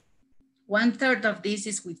 1/3 of this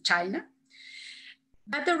is with China,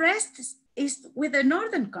 but the rest is with the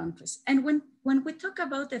northern countries. And when we talk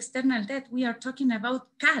about external debt, we are talking about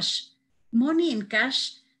cash, money in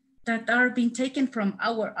cash that are being taken from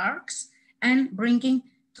our arcs and bringing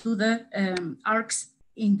to the arcs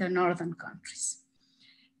in the northern countries.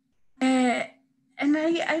 And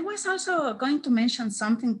I was also going to mention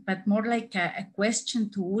something, but more like a question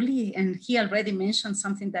to Uli, and he already mentioned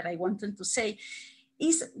something that I wanted to say,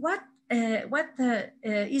 is what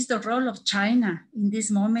is the role of China in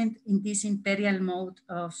this moment, in this imperial mode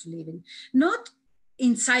of living? Not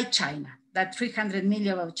inside China, that 300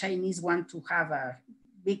 million of Chinese want to have a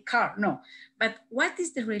big car, no. But what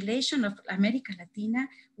is the relation of America Latina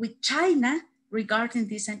with China regarding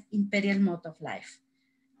this imperial mode of life?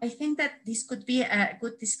 I think that this could be a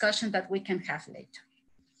good discussion that we can have later.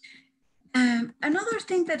 Another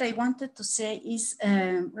thing that I wanted to say is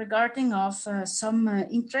regarding of some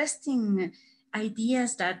interesting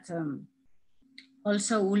ideas that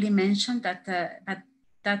also Uli mentioned that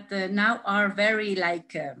now are very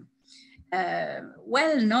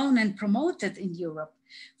well known and promoted in Europe.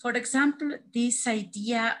 For example, this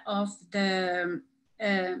idea of the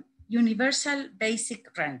universal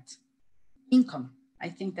basic rent income, I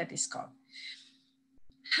think that is called.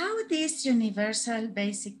 How this universal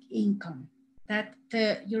basic income that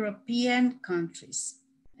the European countries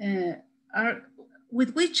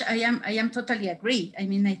with which I am totally agree. I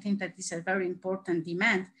mean, I think that is a very important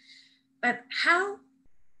demand, but how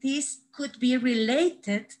this could be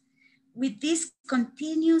related with this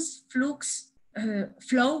continuous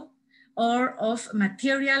flow or of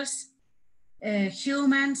materials,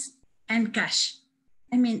 humans, and cash.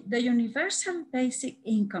 I mean, the universal basic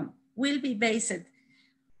income will be based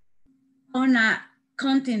on a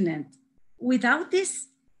continent without these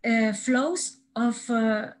flows of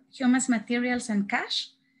humans, materials, and cash.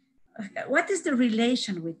 What is the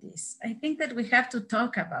relation with this? I think that we have to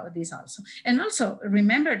talk about this also. And also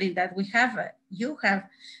remembering that we have, you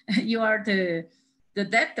are the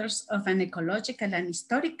debtors of an ecological and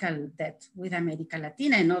historical debt with America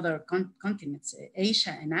Latina and other continents,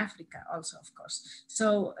 Asia and Africa also, of course.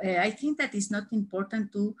 So I think that it's not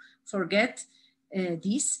important to forget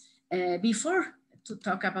this before to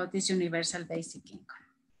talk about this universal basic income.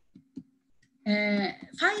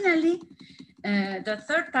 Finally, the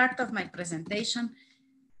third part of my presentation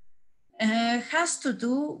has to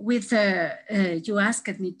do with, you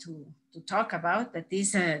asked me to talk about, that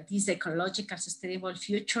is this ecological sustainable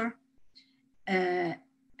future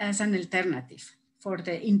as an alternative for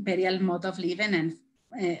the imperial mode of living and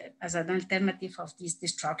as an alternative of this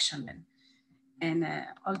destruction and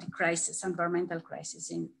all the crises, environmental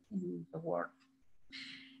crisis in the world.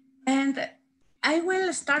 And I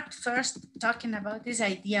will start first talking about this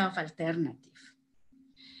idea of alternative.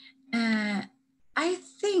 I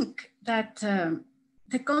think that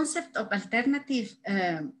the concept of alternative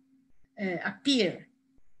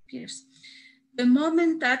appears the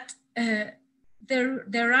moment that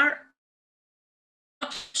there are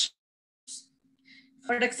options.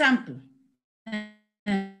 For example,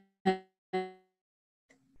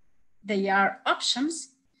 they are options.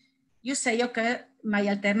 You say, okay, my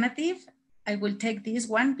alternative, I will take this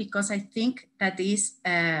one because I think that is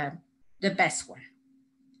the best one.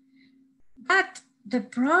 But the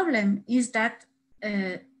problem is that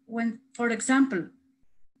when, for example,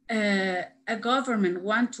 a government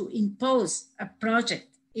wants to impose a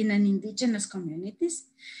project in an indigenous communities,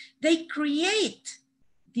 they create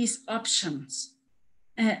these options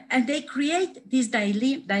and they create this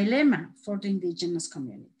dilemma for the indigenous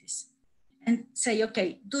communities and say,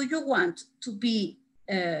 okay, do you want to be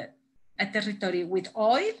a territory with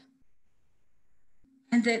oil?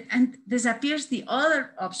 And disappears the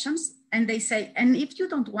other options. And they say, and if you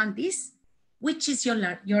don't want this, which is your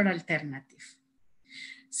alternative?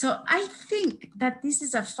 So I think that this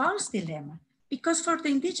is a false dilemma because for the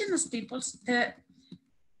indigenous peoples, the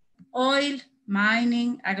oil,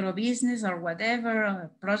 mining, agrobusiness, or whatever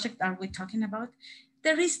project are we talking about,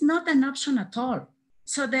 there is not an option at all.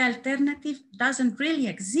 So the alternative doesn't really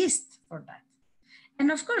exist for that.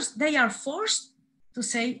 And of course, they are forced to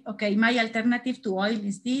say, okay, my alternative to oil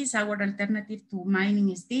is this, our alternative to mining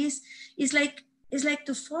is this. It's like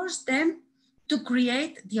to force them to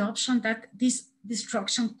create the option that this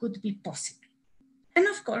destruction could be possible. And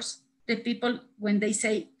of course, the people, when they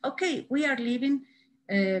say, okay, we are living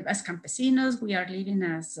as campesinos, we are living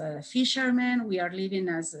as fishermen, we are living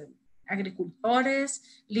as agricultores,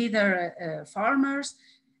 leader farmers,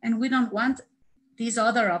 and we don't want this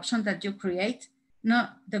other option that you create. No,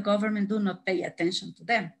 the government do not pay attention to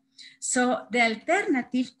them. So the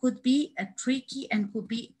alternative could be a tricky and could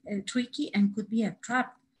be a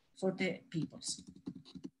trap for the peoples.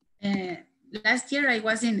 Last year I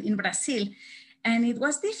was in Brazil, and it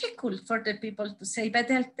was difficult for the people to say, but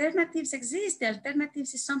the alternatives exist. The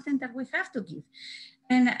alternatives is something that we have to give.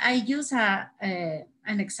 And I use an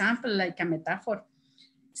example, like a metaphor,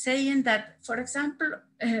 saying that, for example,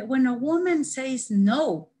 when a woman says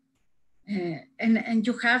no, and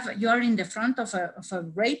you are in the front of a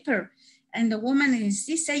raper, and the woman is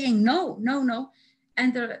saying no, no, no,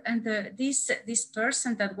 and this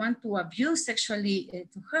person that want to abuse sexually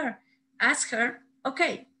to her, ask her,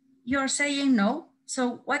 okay, you're saying no,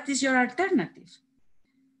 so what is your alternative?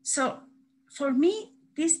 So for me,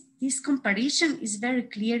 this comparison is very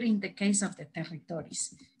clear in the case of the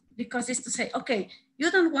territories, because it's to say, okay,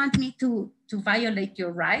 you don't want me to violate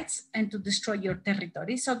your rights and to destroy your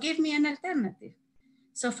territory, so give me an alternative.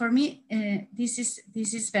 So for me, this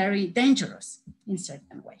is very dangerous in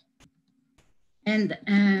certain way. And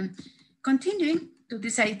continuing to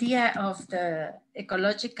this idea of the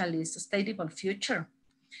ecologically sustainable future,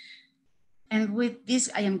 and with this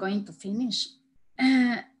I am going to finish.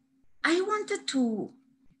 I wanted to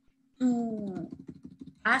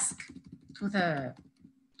ask to the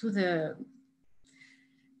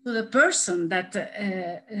person that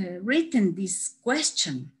written this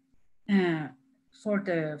question for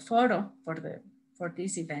the photo for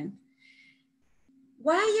this event.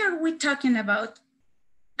 Why are we talking about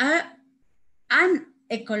an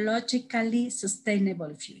ecologically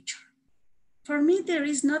sustainable future. For me, there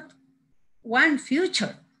is not one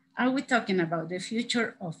future. Are we talking about the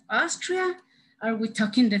future of Austria? Are we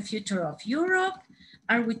talking the future of Europe?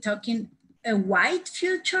 Are we talking a white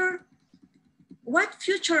future? What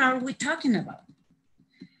future are we talking about?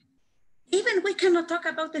 Even we cannot talk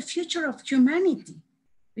about the future of humanity,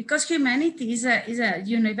 because humanity is a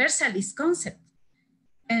universalist concept.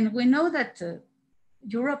 And we know that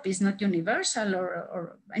Europe is not universal,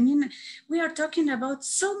 or I mean, we are talking about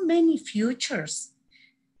so many futures.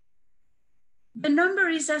 The number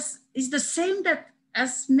is the same that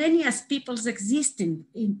as many as peoples exist in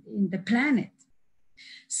the planet.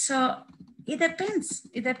 So it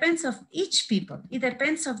depends of each people. It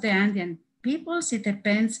depends of the Andean peoples, it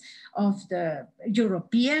depends of the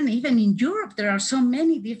European. Even in Europe, there are so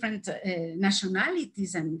many different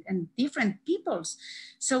nationalities and different peoples.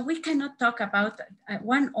 So we cannot talk about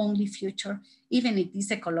one only future, even if it is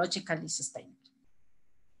ecologically sustainable.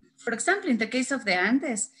 For example, in the case of the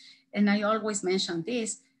Andes, and I always mention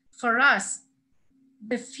this, for us,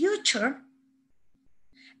 the future,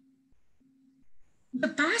 the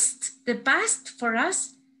past for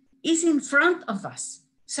us is in front of us.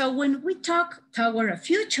 So when we talk toward a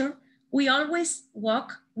future, we always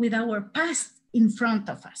walk with our past in front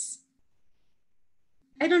of us.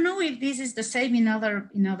 I don't know if this is the same in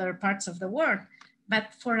other parts of the world,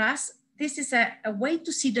 but for us, this is a way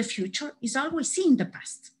to see the future is always seeing the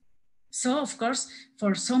past. So of course,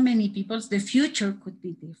 for so many people, the future could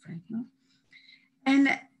be different. No?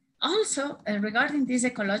 And also regarding this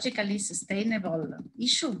ecologically sustainable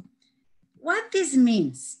issue, what this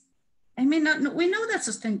means. I mean, we know that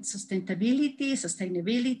sustainability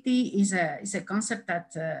is a concept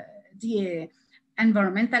that the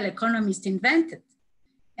environmental economists invented.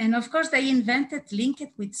 And of course, they linked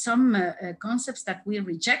it with some concepts that we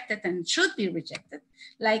rejected and should be rejected,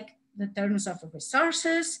 like the terms of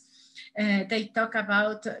resources. They talk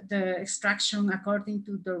about the extraction according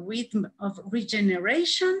to the rhythm of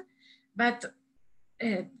regeneration, but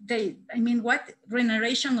what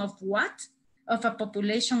regeneration of what? Of a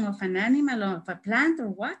population of an animal or of a plant or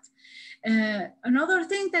what? Another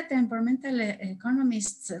thing that the environmental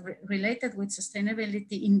economists related with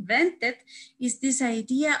sustainability invented is this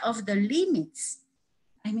idea of the limits.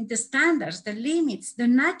 I mean, the standards, the limits, the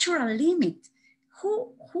natural limit.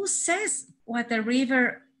 Who says what a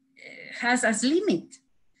river has as limit?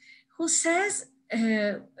 Who says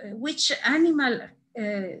which animal,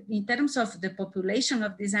 in terms of the population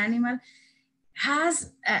of this animal,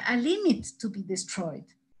 has a limit to be destroyed?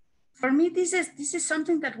 For me, this is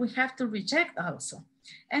something that we have to reject also.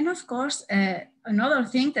 And of course, another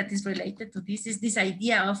thing that is related to this is this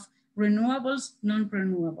idea of renewables,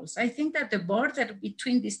 non-renewables. I think that the border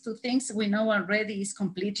between these two things we know already is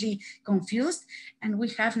completely confused, and we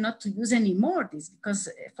have not to use anymore this, because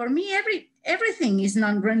for me, everything is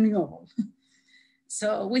non-renewable.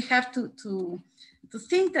 So we have to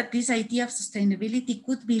think that this idea of sustainability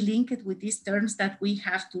could be linked with these terms that we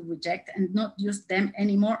have to reject and not use them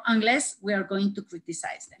anymore unless we are going to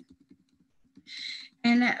criticize them.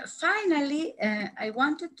 And finally, I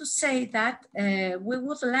wanted to say that we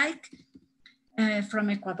would like from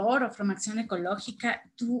Ecuador or from Accion Ecologica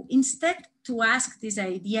to instead to ask this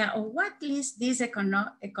idea of what is this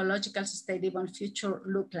ecological sustainable future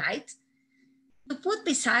look like, to put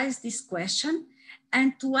besides this question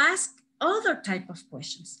and to ask other type of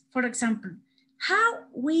questions. For example, how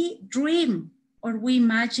we dream or we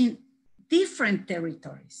imagine different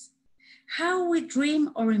territories, how we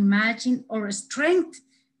dream or imagine or strengthen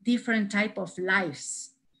different type of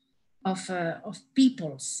lives of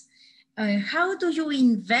peoples. How do you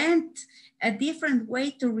invent a different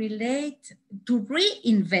way to relate, to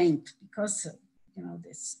reinvent, because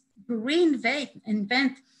this, to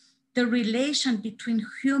invent the relation between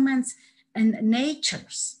humans and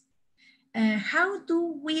natures. How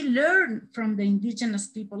do we learn from the indigenous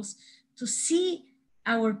peoples to see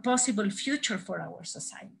our possible future for our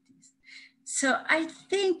societies? So I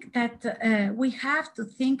think that we have to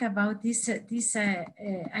think about these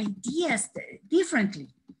ideas differently,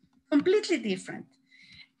 completely different,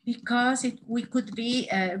 because we could be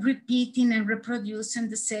repeating and reproducing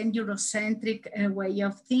the same Eurocentric way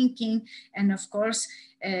of thinking, and of course,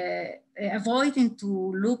 avoiding to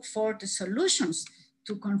look for the solutions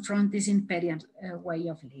to confront this imperial way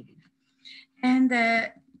of living. And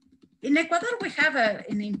in Ecuador, we have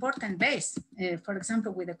an important base, for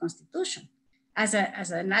example, with the Constitution as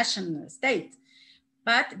a national state.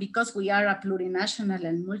 But because we are a plurinational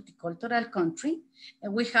and multicultural country,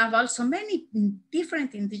 we have also many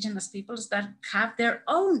different indigenous peoples that have their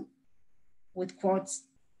own, with quotes,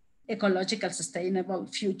 ecological sustainable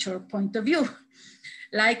future point of view.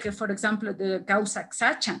 Like, for example, the causa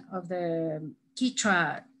Accion of the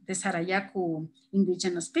Quichua, the Sarayaku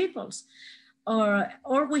indigenous peoples. Or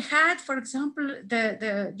we had, for example,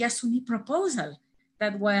 the Yasuni proposal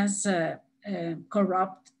that was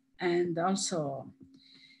corrupt and also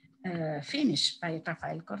finished by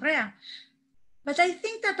Rafael Correa. But I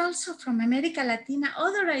think that also from America Latina,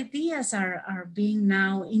 other ideas are being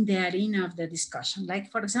now in the arena of the discussion. Like,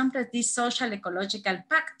 for example, this social ecological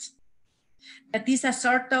pact, that is a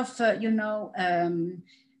sort of,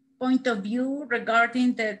 point of view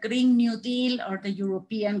regarding the Green New Deal or the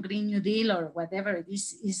European Green New Deal or whatever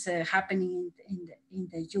this is happening in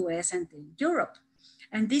the US and in Europe.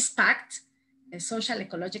 And this pact, the Social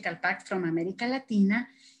Ecological Pact from America Latina,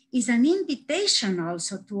 is an invitation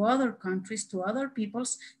also to other countries, to other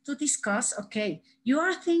peoples to discuss, okay, you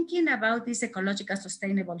are thinking about this ecological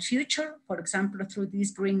sustainable future, for example, through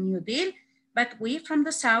this Green New Deal, but we from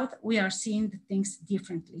the South, we are seeing the things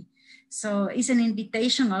differently. So it's an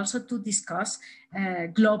invitation also to discuss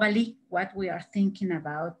globally what we are thinking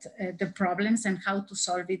about the problems and how to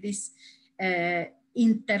solve this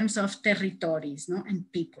in terms of territories, no,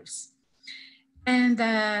 and peoples. And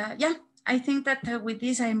yeah, I think that with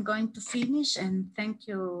this I'm going to finish, and thank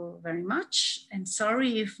you very much. And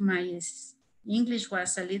sorry if my English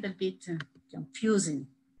was a little bit confusing.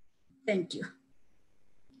 Thank you.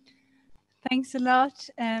 Thanks a lot.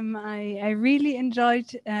 I really enjoyed,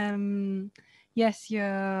 yes,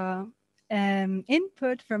 your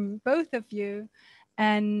input from both of you.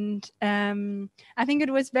 And I think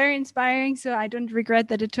it was very inspiring. So I don't regret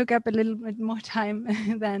that it took up a little bit more time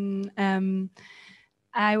than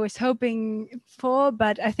I was hoping for.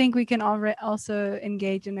 But I think we can also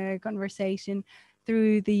engage in a conversation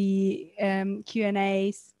through the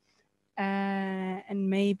Q&As. And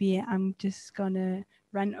maybe I'm just going to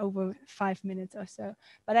run over 5 minutes or so.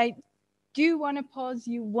 But I do want to pose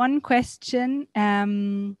you one question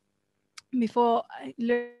before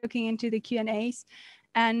looking into the Q&As.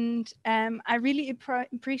 And I really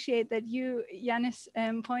appreciate that you, Yanez,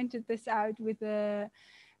 pointed this out with the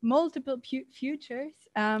multiple futures.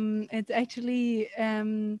 It's actually,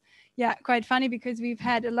 yeah, quite funny because we've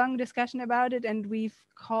had a long discussion about it, and we've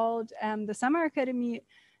called the Summer Academy,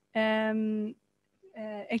 actually,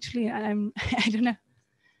 I don't know,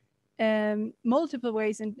 multiple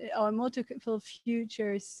ways or multiple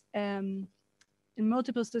futures, in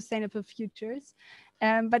multiple sustainable futures,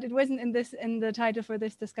 but it wasn't in the title for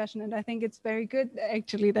this discussion, and I think it's very good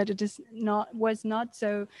actually that it was not.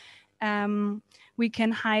 So we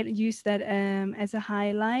can use that as a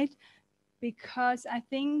highlight, because I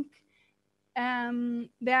think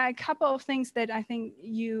there are a couple of things that I think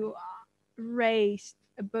you raised,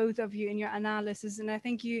 both of you, in your analysis, and I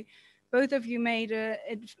think both of you made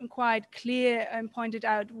it quite clear and pointed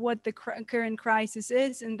out what the current crisis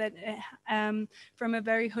is, and that from a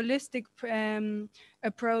very holistic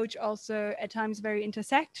approach, also at times very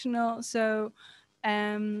intersectional. So,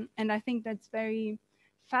 and I think that's very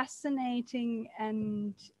fascinating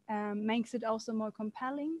and makes it also more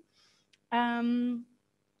compelling. And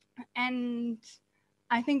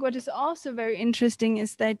I think what is also very interesting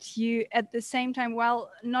is that you, at the same time,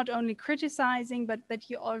 while not only criticizing, but that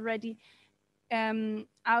you already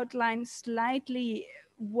outline slightly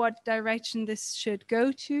what direction this should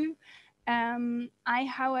go to. I,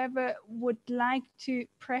 however, would like to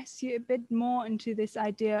press you a bit more into this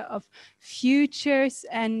idea of futures,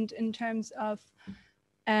 and in terms of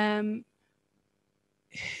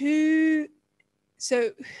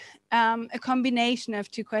a combination of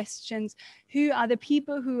two questions. Who are the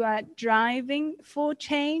people who are driving for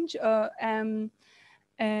change? Or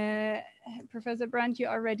Professor Brandt, you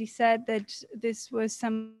already said that this was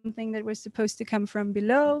something that was supposed to come from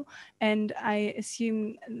below, and I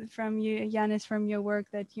assume from you, Yanez, from your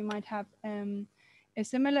work, that you might have a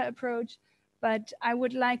similar approach. But I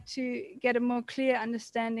would like to get a more clear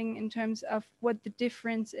understanding in terms of what the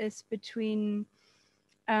difference is between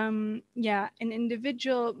an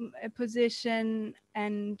individual position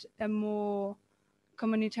and a more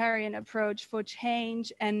communitarian approach for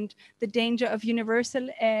change, and the danger of universal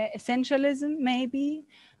essentialism, maybe.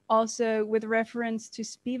 Also with reference to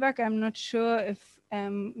Spivak, I'm not sure if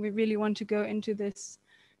we really want to go into this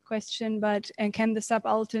question, but can the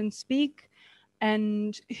subaltern speak?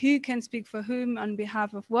 And who can speak for whom, on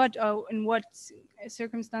behalf of what, or in what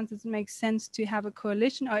circumstances it makes sense to have a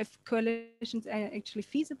coalition, or if coalitions are actually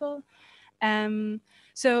feasible.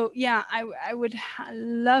 So yeah, I would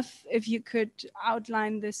love if you could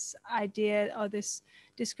outline this idea or this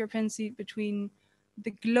discrepancy between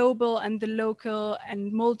the global and the local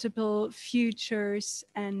and multiple futures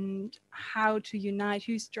and how to unite,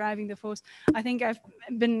 who's driving the force. I think I've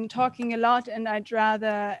been talking a lot, and I'd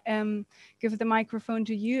rather give the microphone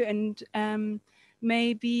to you, and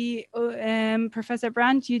maybe Professor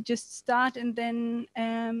Brandt, you just start, and then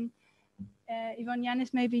Ivonne,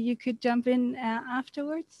 Yanez, maybe you could jump in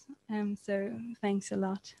afterwards. So thanks a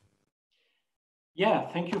lot. Yeah,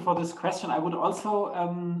 thank you for this question. I would also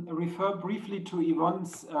refer briefly to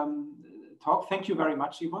Yvonne's talk. Thank you very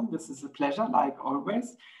much, Yvonne. This is a pleasure, like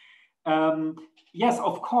always. Yes,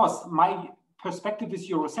 of course, my perspective is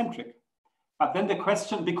Eurocentric. But then the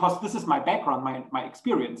question, because this is my background, my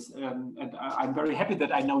experience, and I'm very happy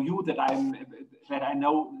that I know you, that I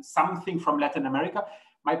know something from Latin America.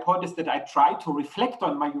 My point is that I try to reflect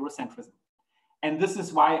on my Eurocentrism. And this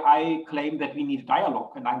is why I claim that we need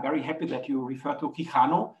dialogue. And I'm very happy that you refer to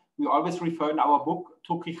Quijano. We always refer in our book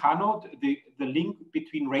to Quijano, the link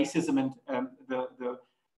between racism and the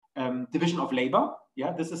division of labor.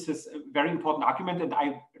 Yeah, this is his very important argument. And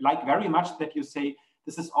I like very much that you say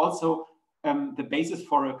this is also the basis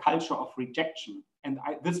for a culture of rejection. And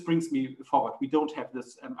this brings me forward. We don't have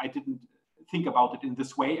this. I didn't think about it in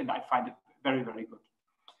this way, and I find it very, very good.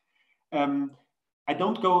 I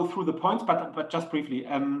don't go through the points, but just briefly.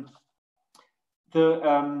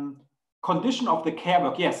 The condition of the care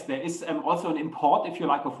work, yes, there is also an import, if you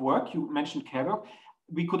like, of work. You mentioned care work.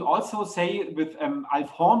 We could also say with Alf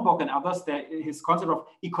Hornburg and others, his concept of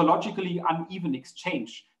ecologically uneven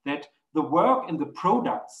exchange, that the work and the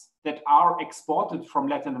products that are exported from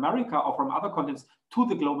Latin America or from other continents to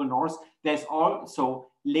the global north, there's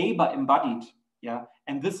also labor embodied. Yeah,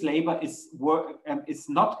 and this labor is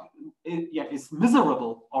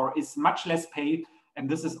miserable or is much less paid. And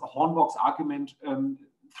this is Hornburg's argument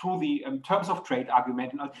through the terms of trade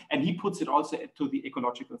argument, and he puts it also to the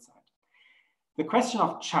ecological side. The question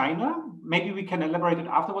of China, maybe we can elaborate it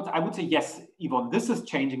afterwards. I would say yes, Yvonne, this is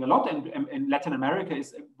changing a lot, and Latin America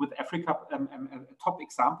is with Africa a top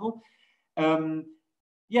example.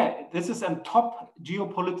 Yeah, this is a top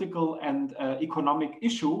geopolitical and economic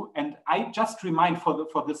issue. And I just remind for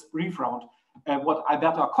this brief round what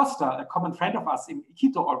Alberto Acosta, a common friend of us in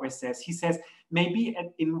Quito, always says. He says, maybe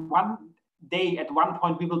in one day, at one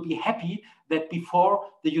point, we will be happy that before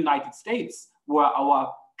the United States were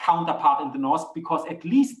our counterpart in the North, because at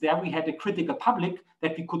least there we had a critical public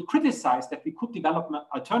that we could criticize, that we could develop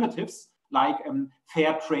alternatives like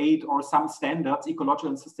fair trade or some standards, ecological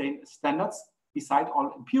and sustainable standards, beside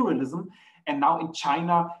all imperialism. And now in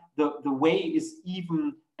China, the way is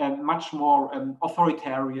even much more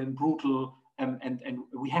authoritarian, brutal, and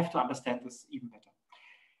we have to understand this even better.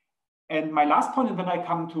 And my last point, and then I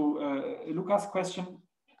come to Luca's question,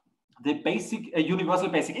 the basic, universal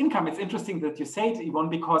basic income. It's interesting that you say it, Yvonne,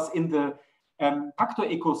 because in the Pacto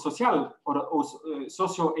Ecosocial or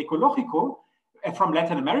socio-ecologico from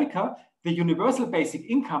Latin America, the universal basic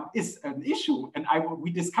income is an issue. And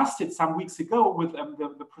we discussed it some weeks ago with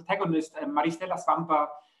the protagonist, Maristela Svampa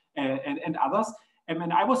and others.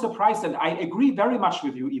 And I was surprised, and I agree very much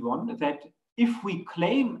with you, Yvonne, that if we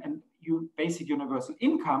claim a basic universal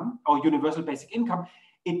income or universal basic income,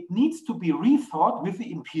 it needs to be rethought with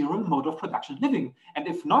the imperial mode of production living. And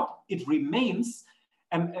if not, it remains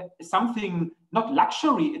something, not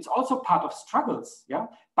luxury, it's also part of struggles, yeah?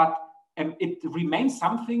 But it remains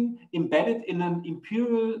something embedded in an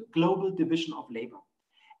imperial global division of labor.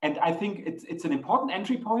 And I think it's an important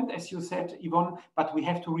entry point, as you said, Yvonne, but we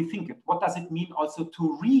have to rethink it. What does it mean also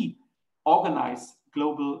to reorganize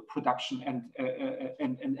global production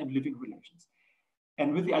and living relations?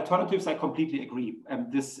 And with the alternatives, I completely agree.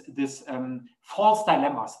 This false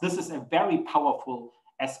dilemmas, this is a very powerful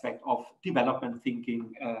aspect of development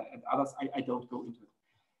thinking and others. I don't go into it.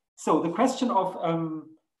 So the question of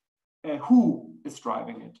who is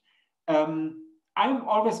driving it? I'm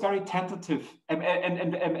always very tentative and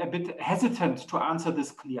a bit hesitant to answer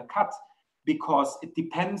this clear cut, because it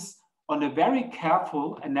depends on a very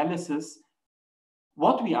careful analysis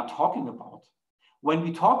what we are talking about. When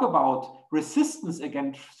we talk about resistance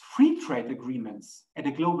against free trade agreements at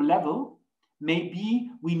a global level,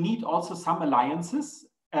 maybe we need also some alliances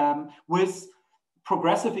with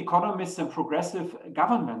progressive economists and progressive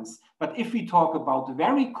governments. But if we talk about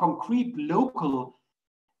very concrete local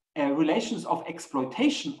relations of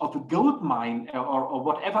exploitation of a gold mine or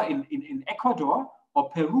whatever in Ecuador or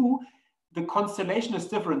Peru, the constellation is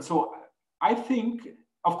different. So I think,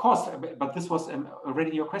 of course, but this was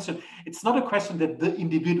already your question, it's not a question that the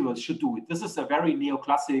individuals should do it. This is a very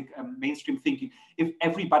neoclassic mainstream thinking. If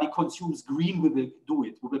everybody consumes green, we will do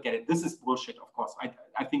it, we will get it. This is bullshit, of course.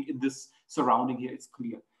 I think in this surrounding here, it's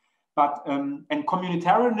clear. But and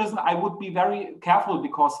communitarianism, I would be very careful,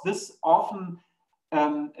 because this often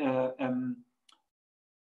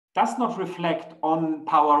does not reflect on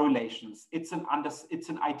power relations. It's an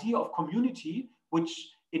idea of community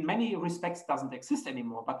which in many respects doesn't exist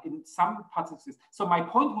anymore, but in some parts exists. So my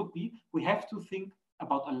point would be, we have to think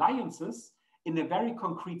about alliances in a very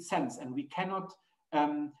concrete sense, and we cannot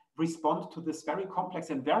respond to this very complex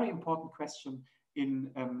and very important question in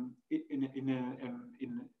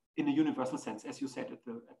a universal sense, as you said at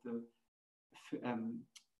the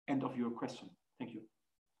end of your question. Thank you.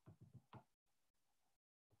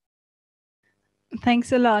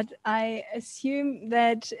 Thanks a lot. I assume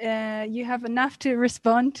that you have enough to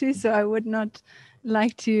respond to, so I would not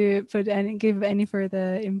like to give any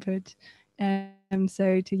further input.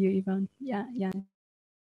 So to you, Yvonne. Yeah.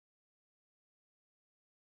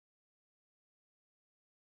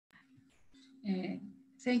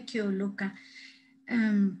 Thank you, Luca.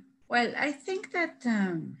 Well, I think that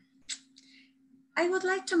I would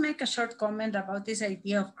like to make a short comment about this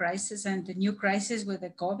idea of crisis and the new crisis with the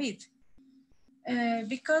COVID.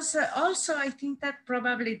 Because also I think that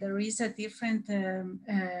probably there is a different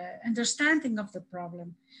understanding of the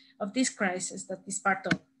problem of this crisis that is part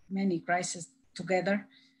of many crises together.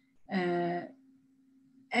 It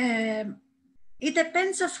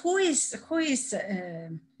depends of who is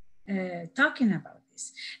talking about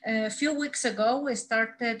this. A few weeks ago, we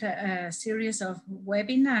started a series of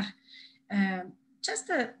webinar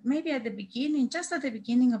maybe at the beginning, just at the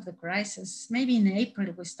beginning of the crisis, maybe in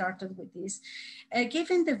April, we started with this,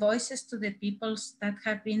 giving the voices to the peoples that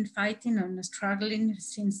have been fighting and struggling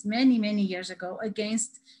since many, many years ago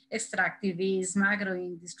against extractivism,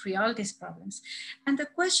 agro-industry, all these problems. And the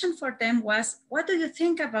question for them was, what do you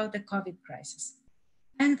think about the COVID crisis?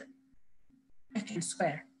 And I can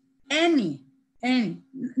swear, any,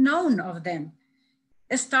 none of them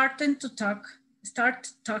start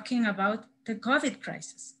talking about the COVID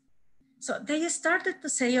crisis. So they started to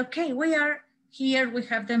say, okay, we are here, we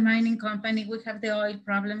have the mining company, we have the oil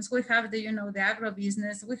problems, we have the, the agro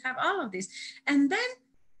business, we have all of this. And then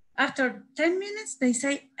after 10 minutes, they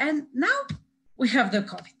say, and now we have the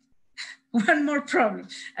COVID. One more problem.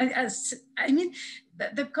 I mean,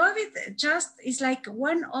 the COVID just is like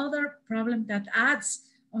one other problem that adds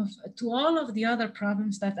to all of the other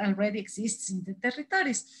problems that already exists in the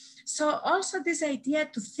territories. So also this idea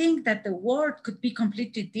to think that the world could be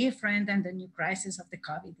completely different than the new crisis of the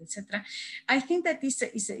COVID, etc. I think that this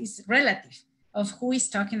is relative of who is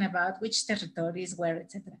talking about, which territories, where,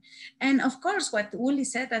 etc. And of course, what Uli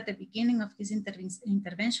said at the beginning of his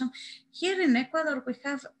intervention, here in Ecuador, we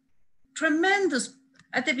have tremendous,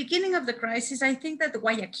 at the beginning of the crisis, I think that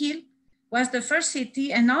Guayaquil was the first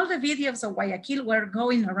city, and all the videos of Guayaquil were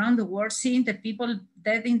going around the world, seeing the people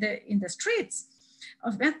dead in the streets.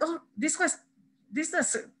 This was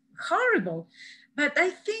horrible. But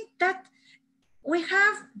I think that we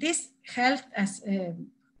have this health as a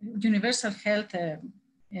universal health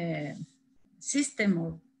system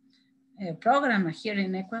or program here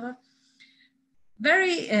in Ecuador,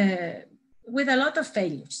 very with a lot of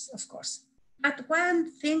failures, of course. But one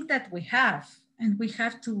thing that we have, and we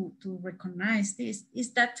have to recognize this,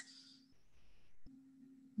 is that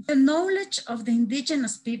the knowledge of the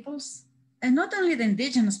indigenous peoples, and not only the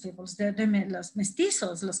indigenous peoples, los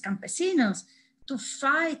mestizos, los campesinos, to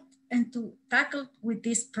fight and to tackle with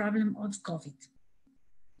this problem of COVID.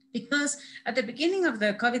 Because at the beginning of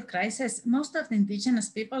the COVID crisis, most of the indigenous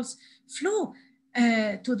peoples flew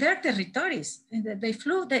to their territories.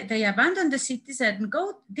 They abandoned the cities and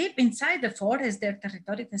go deep inside the forest, their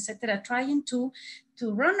territories, etc., trying to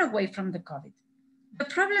run away from the COVID. The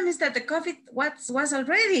problem is that the COVID was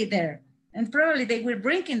already there, and probably they were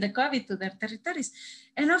bringing the COVID to their territories.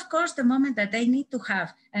 And of course, the moment that they need to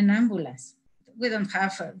have an ambulance, we don't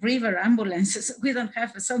have river ambulances, we don't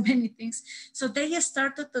have so many things. So they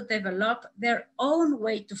started to develop their own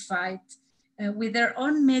way to fight with their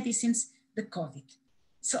own medicines, the COVID.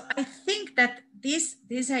 So I think that this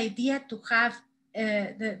idea to have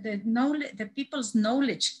the people's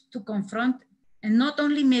knowledge to confront and not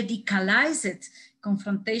only medicalize it,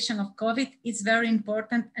 confrontation of COVID is very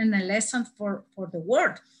important and a lesson for the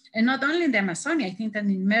world. And not only in the Amazonia, I think that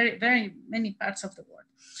in very many parts of the world.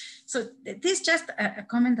 So this is just a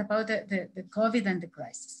comment about the COVID and the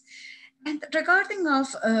crisis. And regarding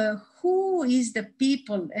of who is the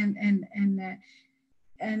people and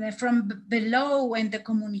from below and the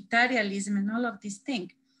communitarianism and all of these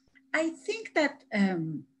things, I think that,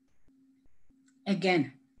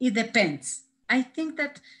 again, it depends. I think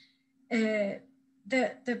that the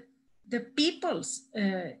the peoples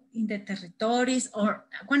in the territories, or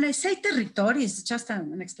when I say territories, just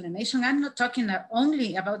an explanation, I'm not talking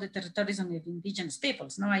only about the territories of the indigenous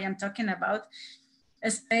peoples. No, I am talking about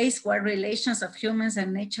a space where relations of humans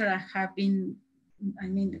and nature have been,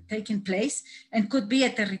 taking place, and could be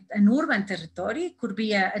an urban territory, could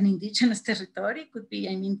be an indigenous territory, could be,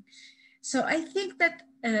 so I think that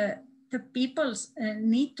the peoples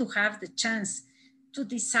need to have the chance to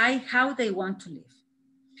decide how they want to live.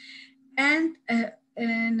 And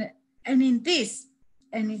in this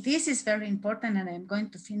is very important, and I'm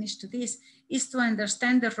going to finish to this, is to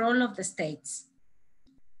understand the role of the states.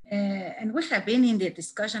 And we have been in the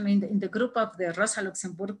discussion in the group of the Rosa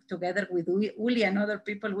Luxemburg, together with Uli and other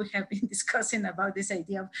people, we have been discussing about this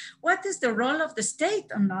idea of what is the role of the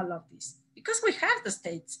state on all of this? Because we have the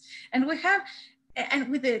states, and we have,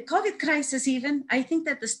 and with the COVID crisis even, I think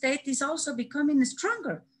that the state is also becoming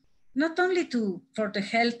stronger, not only for the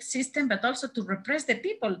health system, but also to repress the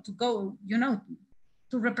people to go,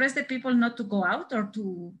 to repress the people not to go out, or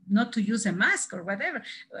to not to use a mask or whatever,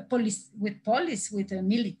 police, with the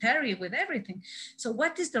military, with everything. So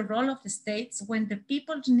what is the role of the states when the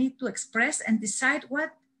people need to express and decide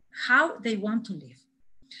how they want to live?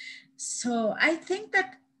 So I think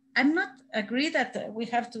that I'm not agree that we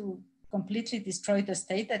have to completely destroy the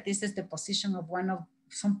state, that this is the position of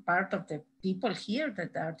some part of the people here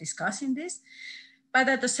that are discussing this. But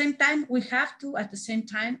at the same time, we have to,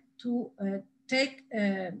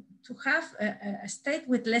 to have a state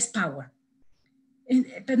with less power.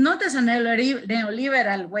 But not as a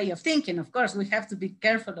neoliberal way of thinking, of course, we have to be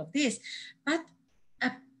careful of this, but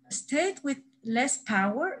a state with less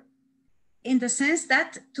power, in the sense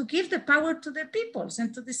that to give the power to the peoples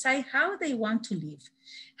and to decide how they want to live,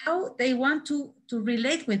 how they want to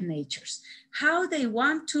relate with natures, how they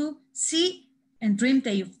want to see and dream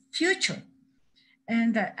their future.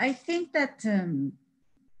 And I think that,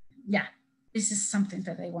 this is something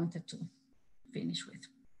that I wanted to finish with.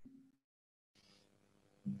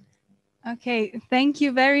 Okay, thank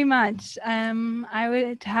you very much. I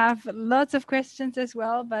would have lots of questions as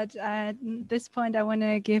well, but at this point I want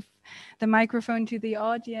to give the microphone to the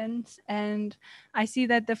audience. And I see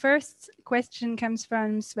that the first question comes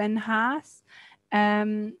from Sven Haas.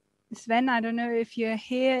 Sven, I don't know if you're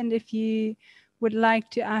here and if you would like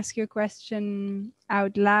to ask your question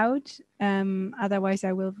out loud. Otherwise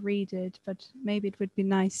I will read it, but maybe it would be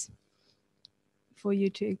nice for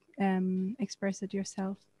you to express it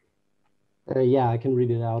yourself. Yeah, I can read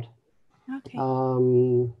it out. Okay.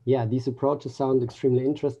 Yeah, these approaches sound extremely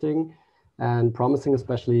interesting and promising,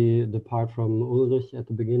 especially the part from Ulrich at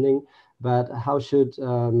the beginning. But how should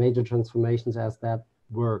major transformations as that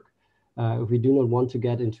work? If we do not want to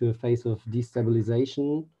get into a phase of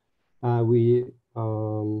destabilization,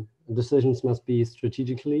 decisions must be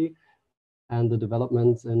strategically, and the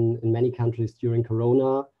developments in many countries during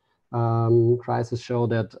Corona crisis show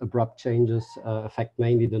that abrupt changes affect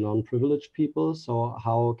mainly the non-privileged people. So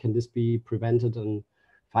how can this be prevented? And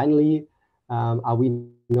finally, are we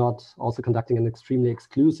not also conducting an extremely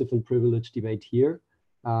exclusive and privileged debate here?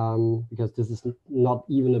 Because this is not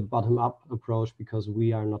even a bottom-up approach, because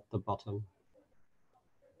we are not the bottom.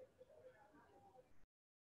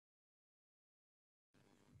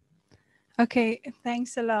 Okay,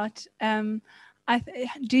 thanks a lot.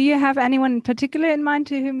 Do you have anyone in particular in mind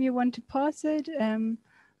to whom you want to pose it?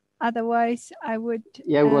 Otherwise, I would...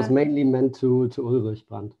 Yeah, it was mainly meant to Ulrich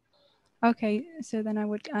Brandt. Okay, so then I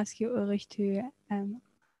would ask you, Ulrich, to...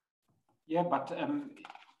 Yeah, but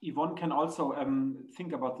Yvonne can also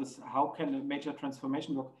think about this. How can a major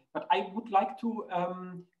transformation work? But I would like to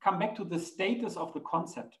come back to the status of the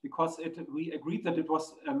concept, because we agreed that it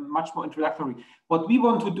was much more introductory. What we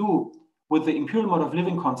want to do with the imperial mode of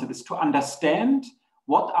living concept is to understand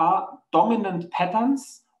what are dominant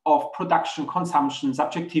patterns of production, consumption,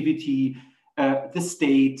 subjectivity, the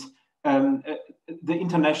state, the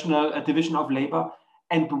international division of labor,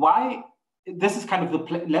 and why. This is kind of the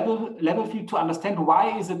level field to understand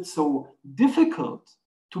why is it so difficult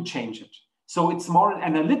to change it. So it's more an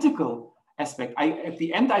analytical aspect. At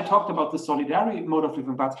the end, I talked about the solidary mode of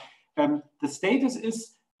living, but the status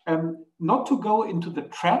is not to go into the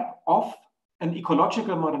trap of an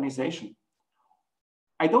ecological modernization.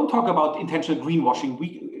 I don't talk about intentional greenwashing.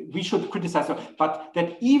 We should criticize that, but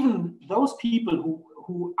that even those people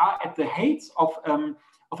who are at the heights of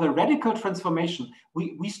a radical transformation.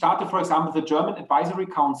 We started, for example, the German Advisory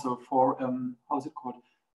Council for, how is it called?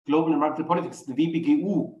 Global Environmental Politics, the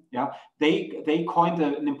WBGU. Yeah, they coined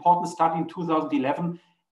an important study in 2011.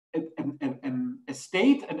 A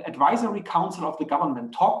state and advisory council of the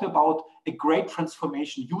government talked about a great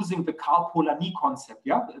transformation using the Karl Polanyi concept,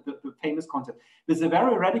 yeah, the famous concept, with a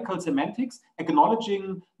very radical semantics,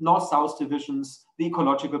 acknowledging north-south divisions, the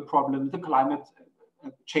ecological problem, the climate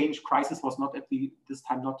change crisis was not at this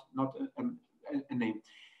time not a name.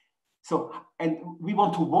 So, and we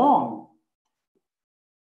want to warn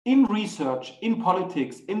in research, in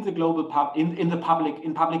politics, in the global in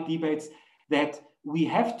public debates, that we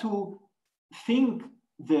have to think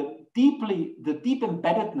the deep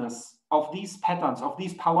embeddedness of these patterns, of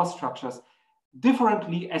these power structures,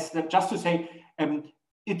 differently, as just to say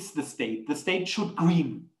it's the state. The state should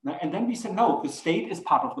green, and then we say no, the state is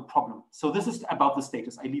part of the problem. So this is about the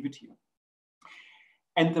status. I leave it here.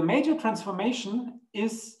 And the major transformation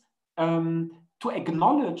is to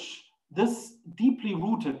acknowledge this deeply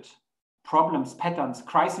rooted problems, patterns,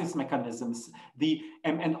 crisis mechanisms,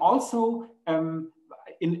 and also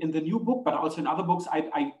in the new book, but also in other books,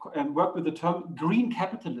 I work with the term green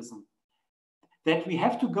capitalism. That we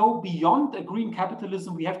have to go beyond a green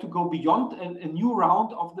capitalism, we have to go beyond a new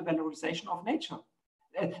round of the valorization of nature.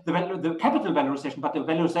 The capital valorization, but the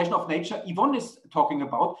valorization of nature, Ivonne is talking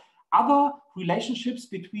about other relationships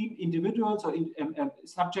between individuals or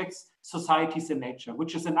subjects, societies, and nature,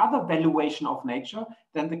 which is another valuation of nature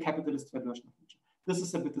than the capitalist valuation of nature. This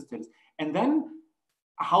is a bit the status. And then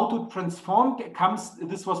how to transform comes,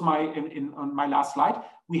 this was on my last slide,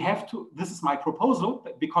 we have to, this is my proposal,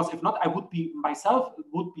 because if not, I would be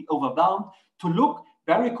overwhelmed to look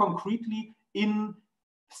very concretely in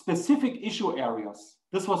specific issue areas.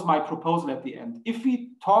 This was my proposal at the end. If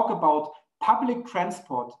we talk about public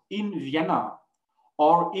transport in Vienna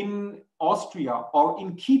or in Austria or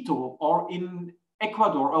in Quito or in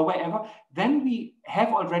Ecuador or wherever, then we have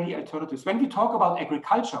already alternatives. When we talk about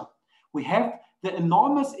agriculture, we have the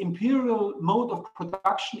enormous imperial mode of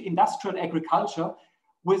production, industrial agriculture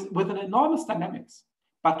with an enormous dynamics.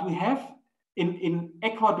 But we have in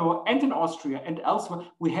Ecuador and in Austria and elsewhere,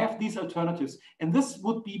 we have these alternatives. And this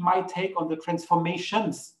would be my take on the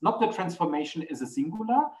transformations, not the transformation as a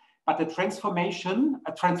singular, but the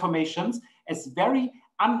transformations as very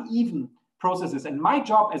uneven processes. And my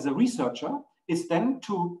job as a researcher is then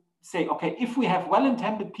to say, okay, if we have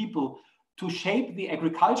well-intended people to shape the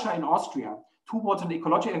agriculture in Austria towards an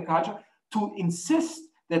ecological agriculture, to insist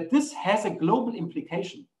that this has a global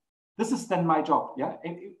implication. This is then my job, yeah,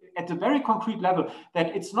 at a very concrete level,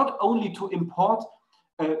 that it's not only to import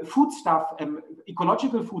foodstuff,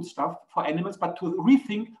 ecological foodstuff for animals, but to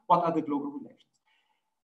rethink what are the global relations.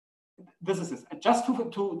 This is it. Just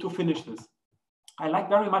to finish this, I like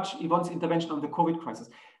very much Yvonne's intervention on the COVID crisis.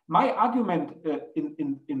 My argument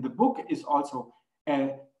in the book is also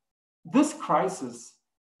this crisis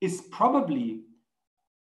is probably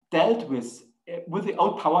dealt with the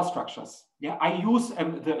old power structures. Yeah, I use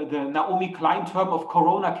the Naomi Klein term of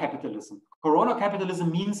corona capitalism. Corona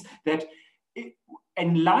capitalism means that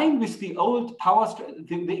in line with the old power,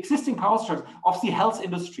 the existing power structure of the health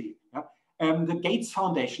industry, yeah, the Gates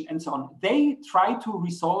Foundation and so on, they try to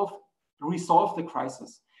resolve the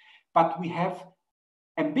crisis. But we have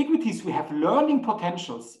ambiguities, we have learning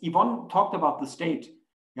potentials. Yvonne talked about the state.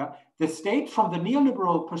 Yeah, the state from the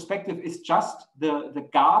neoliberal perspective is just the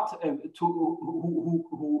guard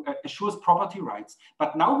who assures property rights.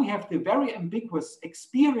 But now we have the very ambiguous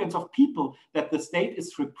experience of people that the state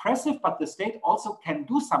is repressive, but the state also can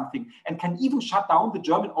do something and can even shut down the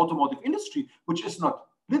German automotive industry, which is not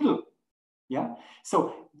little. Yeah.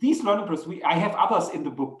 So these learning processes, I have others in the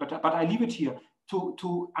book, but I leave it here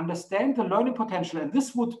to understand the learning potential, and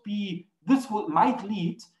this might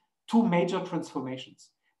lead to major transformations.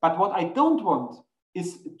 But what I don't want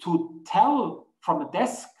is to tell from a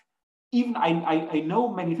desk, even I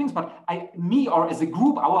know many things, but me or as a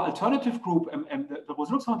group, our alternative group and the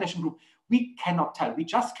Rosa Lux Foundation group, we cannot tell. We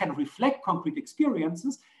just can reflect concrete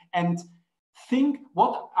experiences and think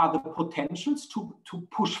what are the potentials to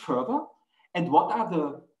push further and what are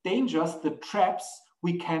the dangers, the traps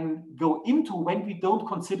we can go into when we don't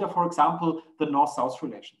consider, for example, the North-South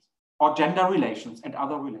relations or gender relations and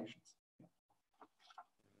other relations.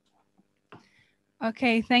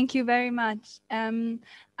 Okay, thank you very much.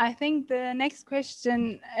 I think the next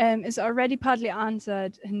question is already partly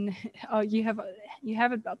answered, and you have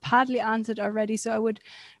it partly answered already. So I would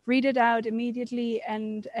read it out immediately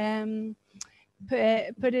and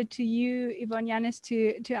put it to you, Ivonne, Yanez,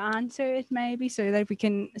 to answer it maybe, so that we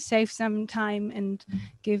can save some time and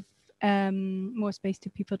give more space to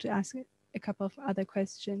people to ask a couple of other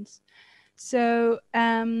questions. So.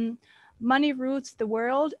 Money rules the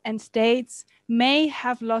world, and states may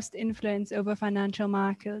have lost influence over financial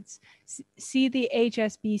markets. See the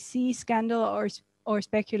HSBC scandal or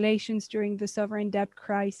speculations during the sovereign debt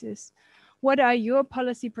crisis. What are your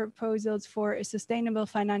policy proposals for a sustainable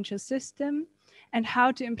financial system, and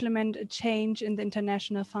how to implement a change in the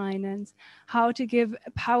international finance? How to give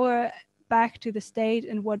power back to the state,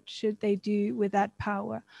 and what should they do with that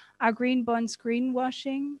power? Are green bonds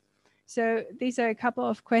greenwashing? So these are a couple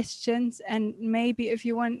of questions, and maybe if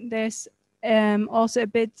you want, there's also a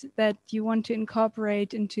bit that you want to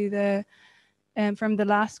incorporate into the from the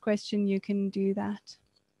last question, you can do that.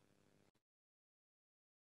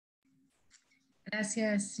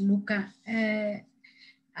 Gracias, Luca.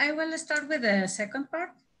 I will start with the second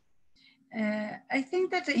part. I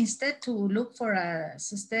think that instead to look for a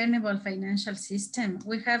sustainable financial system,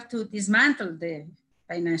 we have to dismantle the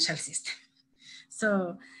financial system.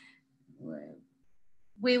 So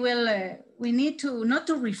we need to, not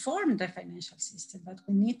to reform the financial system, but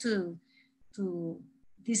we need to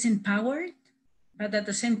disempower it, but at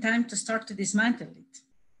the same time to start to dismantle it,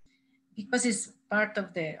 because it's part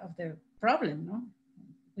of the problem, no?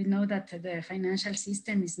 We know that the financial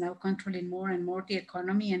system is now controlling more and more the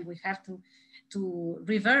economy, and we have to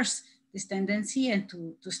reverse this tendency and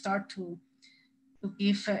to start to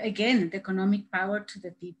give again the economic power to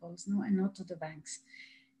the peoples, no, and not to the banks.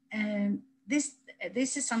 And this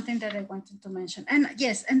is something that I wanted to mention. And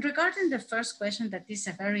yes, and regarding the first question, that is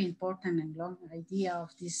a very important and long idea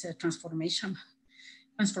of this transformations.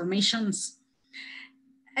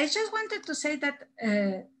 I just wanted to say that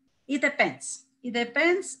it depends. It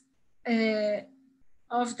depends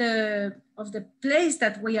of the place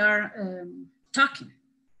that we are talking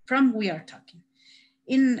from. We are talking.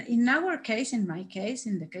 In our case, in my case,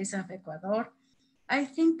 in the case of Ecuador, I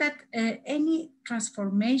think that any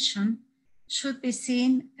transformation should be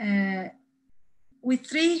seen with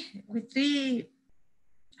three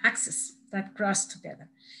axes that cross together: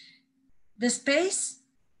 the space,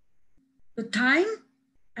 the time,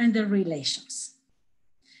 and the relations.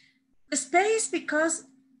 The space, because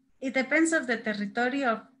it depends on the territory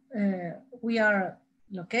of we are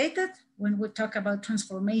located when we talk about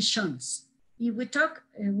transformations. If we talk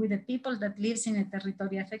with the people that lives in a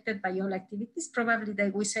territory affected by all activities, probably they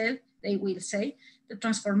will say the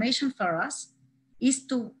transformation for us is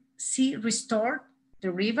to see restore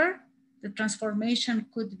the river. The transformation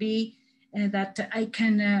could be that I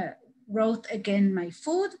can grow again my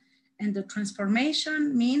food, and the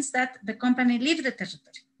transformation means that the company leave the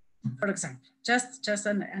territory, for example, just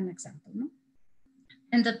an example, no?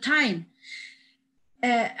 And the time.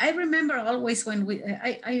 I remember always when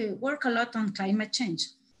I work a lot on climate change,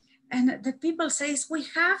 and the people say we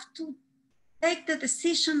have to take the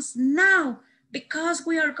decisions now because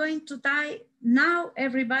we are going to die now,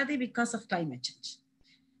 everybody, because of climate change.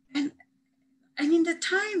 And I mean, the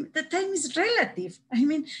time is relative. I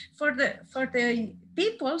mean, for the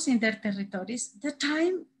peoples in their territories, the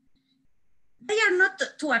time, they are not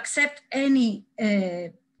to accept any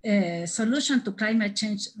solution to climate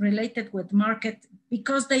change related with market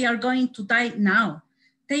because they are going to die now.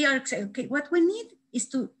 They are saying, okay, what we need is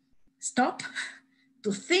to stop,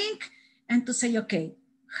 to think, and to say, okay,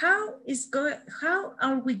 how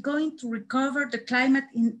are we going to recover the climate,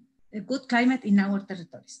 in a good climate in our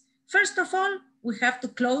territories? First of all, we have to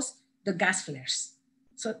close the gas flares.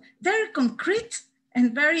 So very concrete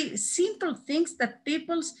and very simple things that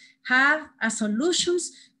people have as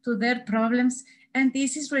solutions to their problems. And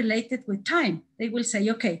this is related with time. They will say,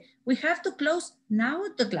 okay, we have to close now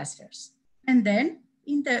the gas flares. And then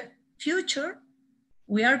in the future,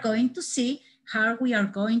 we are going to see how we are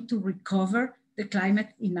going to recover the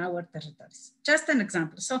climate in our territories. Just an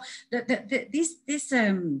example. So this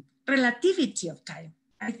relativity of time,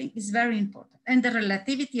 I think, is very important. And the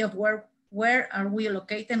relativity of where are we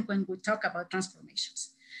located when we talk about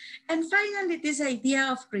transformations. And finally, this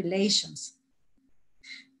idea of relations.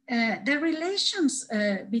 The relations,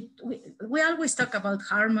 we always talk about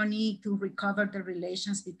harmony to recover the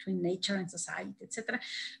relations between nature and society, etc.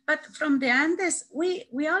 But from the Andes,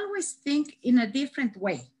 we always think in a different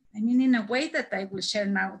way. I mean, in a way that I will share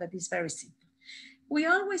now that is very simple. We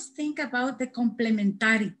always think about the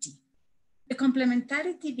complementarity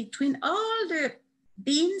between all the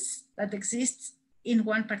beings that exist in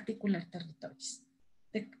one particular territories.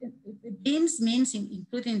 The beings means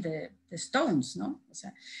including the stones, no?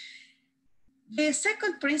 The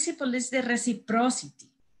second principle is the reciprocity.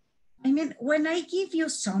 I mean, when I give you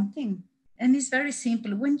something, and it's very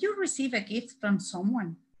simple, when you receive a gift from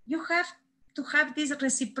someone, you have to have this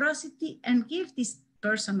reciprocity and give this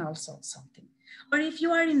person also something. Or if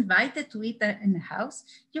you are invited to eat in a house,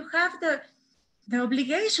 you have the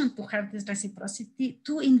obligation to have this reciprocity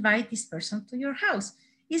to invite this person to your house.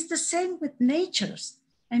 It's the same with natures.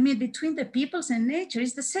 I mean, between the peoples and nature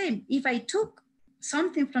is the same. If I took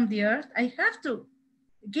something from the earth, I have to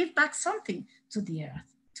give back something to the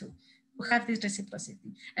earth to have this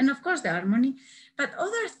reciprocity. And of course the harmony. But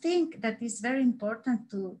other thing that is very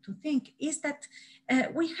important to think is that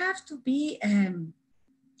we have to be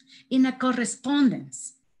in a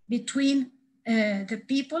correspondence between the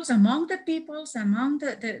peoples, among the peoples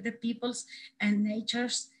and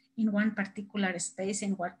natures in one particular space,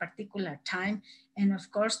 in one particular time, and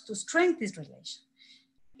of course to strengthen this relation.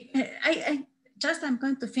 I'm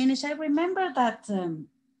going to finish. I remember that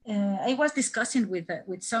I was discussing with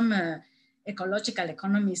some ecological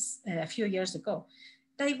economists a few years ago.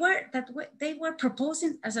 They were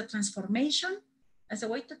proposing as a transformation, as a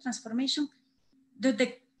way to transformation,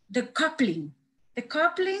 the coupling,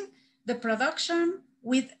 the production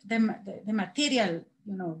with the material,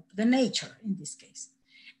 the nature in this case.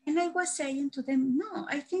 And I was saying to them, no,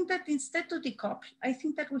 I think that instead to decouple, I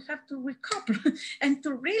think that we have to recouple and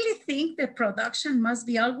to really think the production must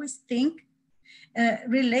be always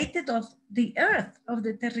related of the earth, of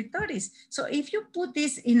the territories. So if you put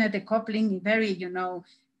this in a decoupling, a very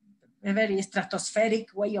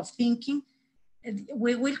stratospheric way of thinking,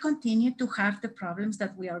 we will continue to have the problems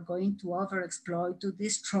that we are going to overexploit, to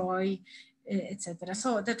destroy, etc.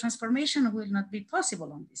 So the transformation will not be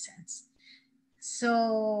possible on this sense.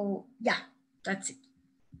 So yeah, that's it.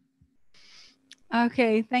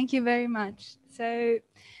 Okay, thank you very much. So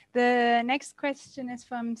the next question is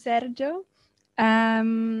from Sergio.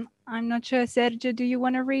 I'm not sure, Sergio, do you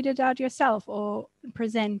want to read it out yourself or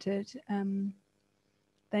present it?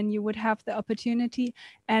 Then you would have the opportunity.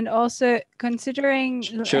 And also considering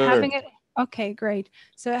having it. Okay, great.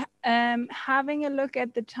 So having a look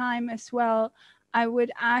at the time as well, I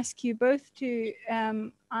would ask you both to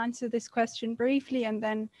answer this question briefly, and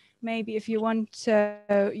then maybe if you want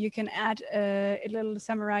to, you can add a little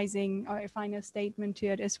summarizing or a final statement to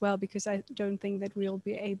it as well, because I don't think that we'll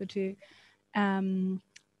be able to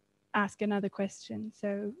ask another question.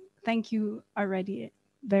 So thank you already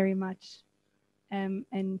very much. And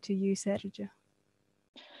to you, Sergio.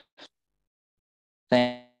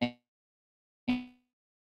 Thank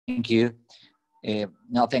you.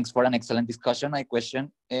 No, thanks for an excellent discussion. My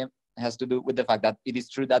question has to do with the fact that it is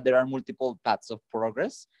true that there are multiple paths of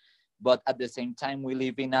progress, but at the same time, we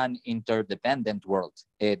live in an interdependent world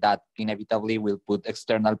that inevitably will put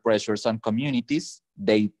external pressures on communities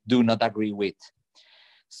they do not agree with.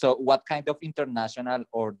 So what kind of international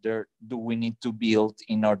order do we need to build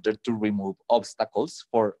in order to remove obstacles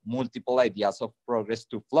for multiple ideas of progress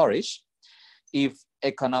to flourish if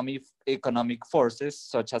economic forces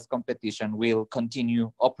such as competition will continue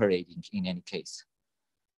operating in any case?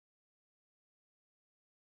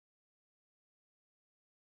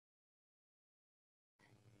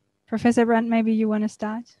 Professor Brandt, maybe you want to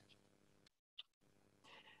start?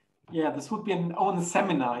 Yeah, this would be an own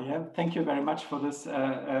seminar. Yeah, thank you very much for this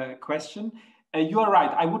question. You are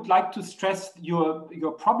right. I would like to stress your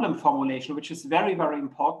problem formulation, which is very, very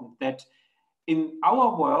important, that in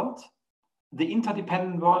our world, the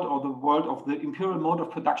interdependent world, or the world of the imperial mode of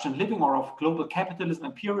production living, or of global capitalism,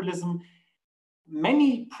 imperialism,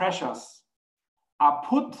 many pressures are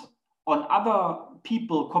put on other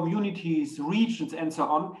people, communities, regions, and so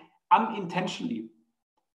on, unintentionally,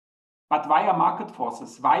 but via market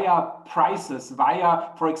forces, via prices, via,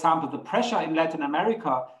 for example, the pressure in Latin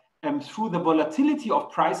America through the volatility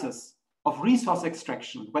of prices of resource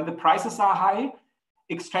extraction. When the prices are high,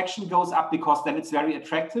 extraction goes up because then it's very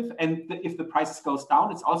attractive. And if the prices goes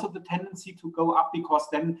down, it's also the tendency to go up because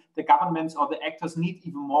then the governments or the actors need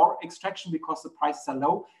even more extraction because the prices are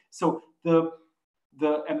low. So the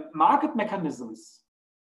market mechanisms,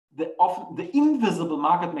 the invisible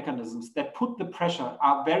market mechanisms that put the pressure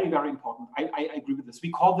are very, very important. I agree with this.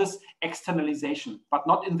 We call this externalization, but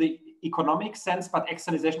not in the economic sense, but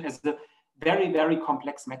externalization as a very, very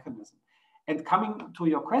complex mechanism. And coming to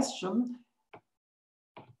your question,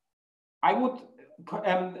 I would,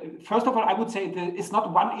 first of all, I would say that it's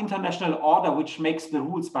not one international order which makes the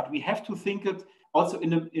rules, but we have to think it also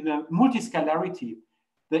in a multiscalarity.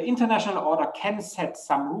 The international order can set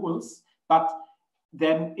some rules, but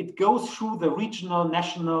then it goes through the regional,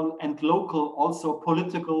 national, and local, also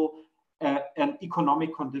political and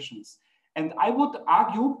economic conditions. And I would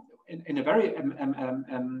argue, in a very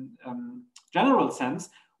general sense,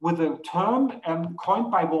 with a term coined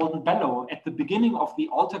by Walden Bellow at the beginning of the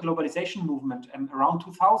alter globalization movement around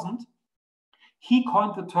 2000, he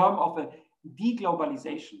coined the term of a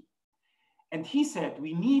deglobalization. And he said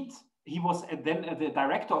he was then the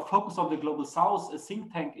director of Focus on the Global South, a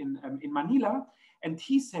think tank in Manila. And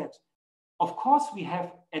he said, of course we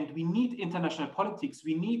have, and we need international politics.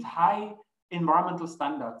 We need high environmental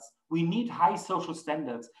standards. We need high social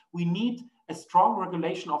standards. We need a strong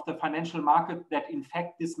regulation of the financial market that in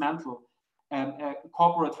fact dismantle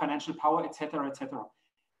corporate financial power, etc., etc.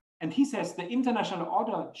 And he says the international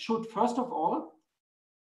order should first of all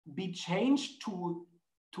be changed to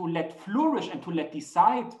let flourish and to let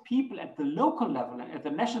decide people at the local level and at the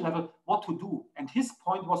national level what to do. And his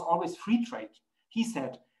point was always free trade. He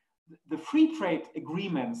said the free trade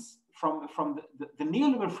agreements from the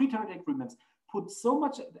neoliberal free trade agreements put so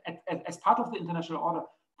much, as part of the international order,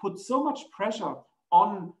 put so much pressure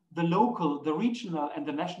on the local, the regional, and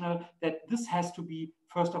the national that this has to be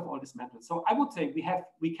first of all dismantled. So I would say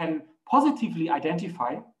we can positively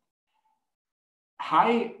identify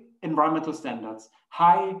high environmental standards,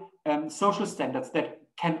 high social standards that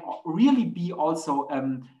can really be also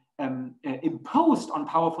imposed on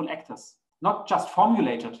powerful actors, not just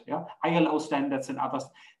formulated, yeah? ILO standards and others,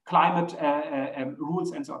 climate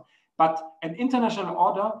rules and so on. But an international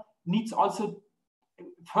order needs also,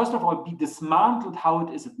 first of all, be dismantled how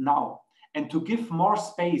it is now, and to give more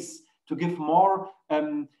space, to give more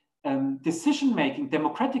decision-making,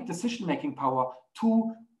 democratic decision-making power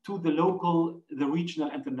to the local, the regional,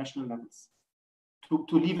 and the national levels.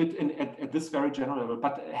 To leave it at this very general level.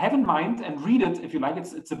 But have in mind and read it if you like.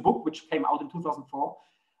 It's a book which came out in 2004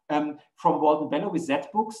 from Walden Bellow with Z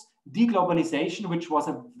Books, Deglobalization, which was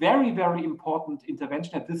a very, very important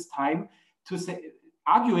intervention at this time to say,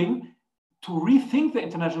 arguing to rethink the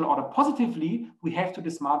international order positively, we have to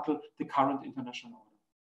dismantle the current international order.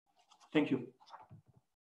 Thank you.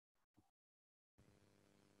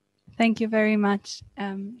 Thank you very much.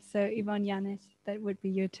 So Ivonne, Yanez, that would be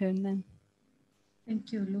your turn then.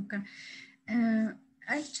 Thank you, Luca.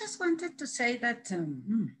 I just wanted to say that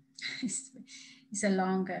it's a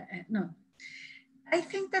long, no. I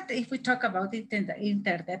think that if we talk about it in the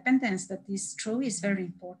interdependence, that is true, is very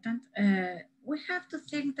important. We have to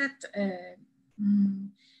think that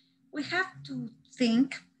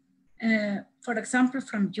for example,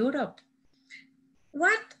 from Europe,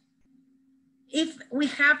 what if we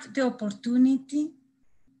have the opportunity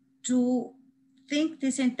to think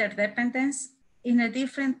this interdependence in a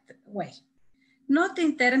different way, not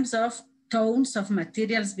in terms of tons of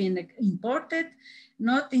materials being imported,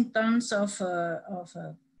 not in terms of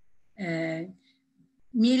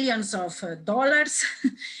millions of dollars,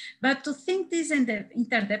 but to think this in the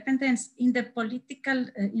interdependence in a political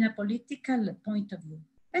point of view,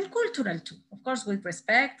 and cultural too, of course, with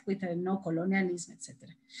respect, with no colonialism, etc.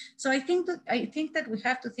 So I think that we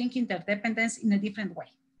have to think interdependence in a different way,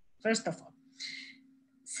 first of all.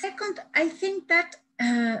 Second, I think that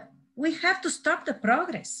we have to stop the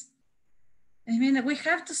progress. I mean, we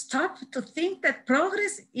have to stop to think that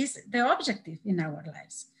progress is the objective in our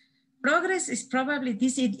lives. Progress is probably,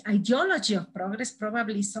 this ideology of progress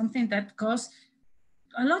probably something that causes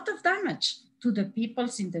a lot of damage to the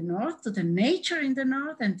peoples in the north, to the nature in the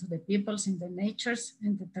north, and to the peoples in the natures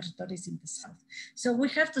and the territories in the south. So we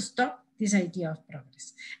have to stop this idea of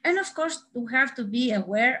progress. And of course, we have to be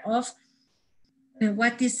aware of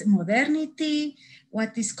what is modernity,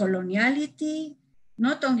 what is coloniality,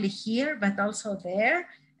 not only here, but also there,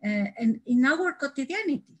 and in our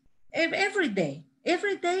quotidianity, every day,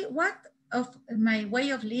 what of my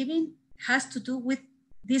way of living has to do with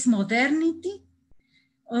this modernity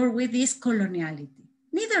or with this coloniality.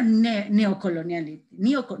 Neither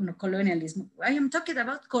neocolonialism. I am talking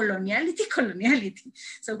about coloniality.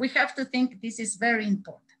 So we have to think this is very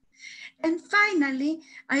important. And finally,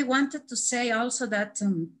 I wanted to say also that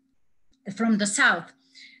from the South,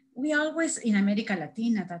 we always, in America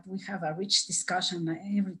Latina, that we have a rich discussion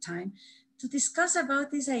every time to discuss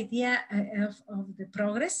about this idea of the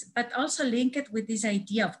progress, but also link it with this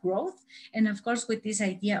idea of growth, and of course, with this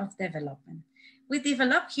idea of development. We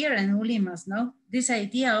develop here, and Uli must know, this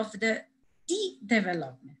idea of the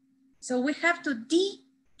de-development. So we have to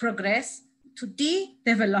de-progress, to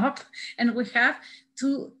de-develop, and we have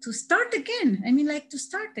to start again. I mean, like to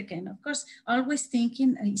start again. Of course, always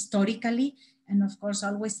thinking historically, and of course,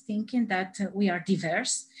 always thinking that we are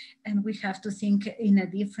diverse, and we have to think in a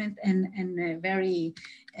different and a very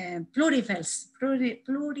pluriverse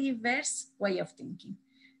way of thinking.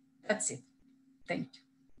 That's it. Thank you.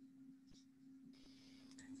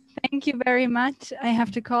 Thank you very much. I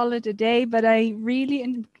have to call it a day, but I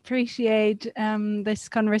really appreciate this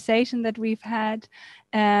conversation that we've had.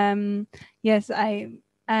 Yes,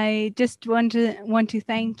 I just want to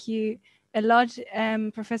thank you a lot,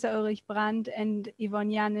 Professor Ulrich Brandt and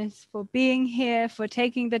Ivonne Yanez, for being here, for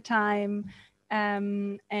taking the time,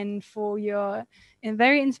 and for your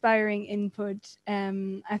very inspiring input.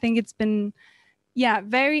 I think it's been,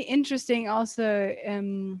 very interesting also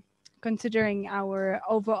considering our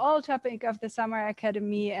overall topic of the Summer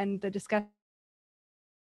Academy and the discussion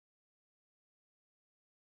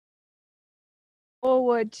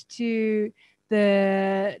forward to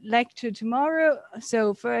the lecture tomorrow.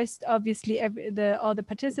 So first, obviously, all the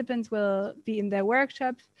participants will be in their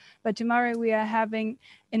workshops, but tomorrow we are having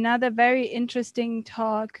another very interesting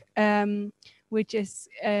talk, which is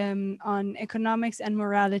on economics and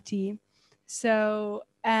morality. So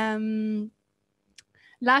Lars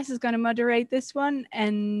is going to moderate this one,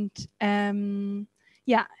 and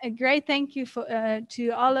yeah, a great thank you to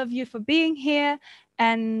all of you for being here.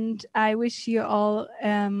 And I wish you all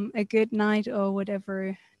a good night or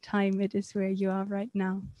whatever time it is where you are right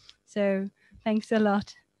now. So thanks a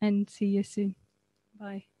lot and see you soon.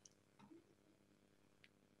 Bye.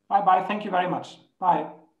 Bye-bye. Thank you very much. Bye.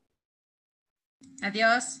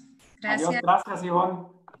 Adiós. Gracias. Adiós. Gracias, Ivonne.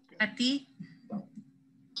 A ti.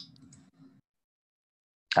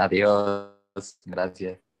 Adiós.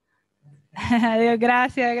 Gracias. Adiós.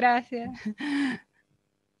 Gracias.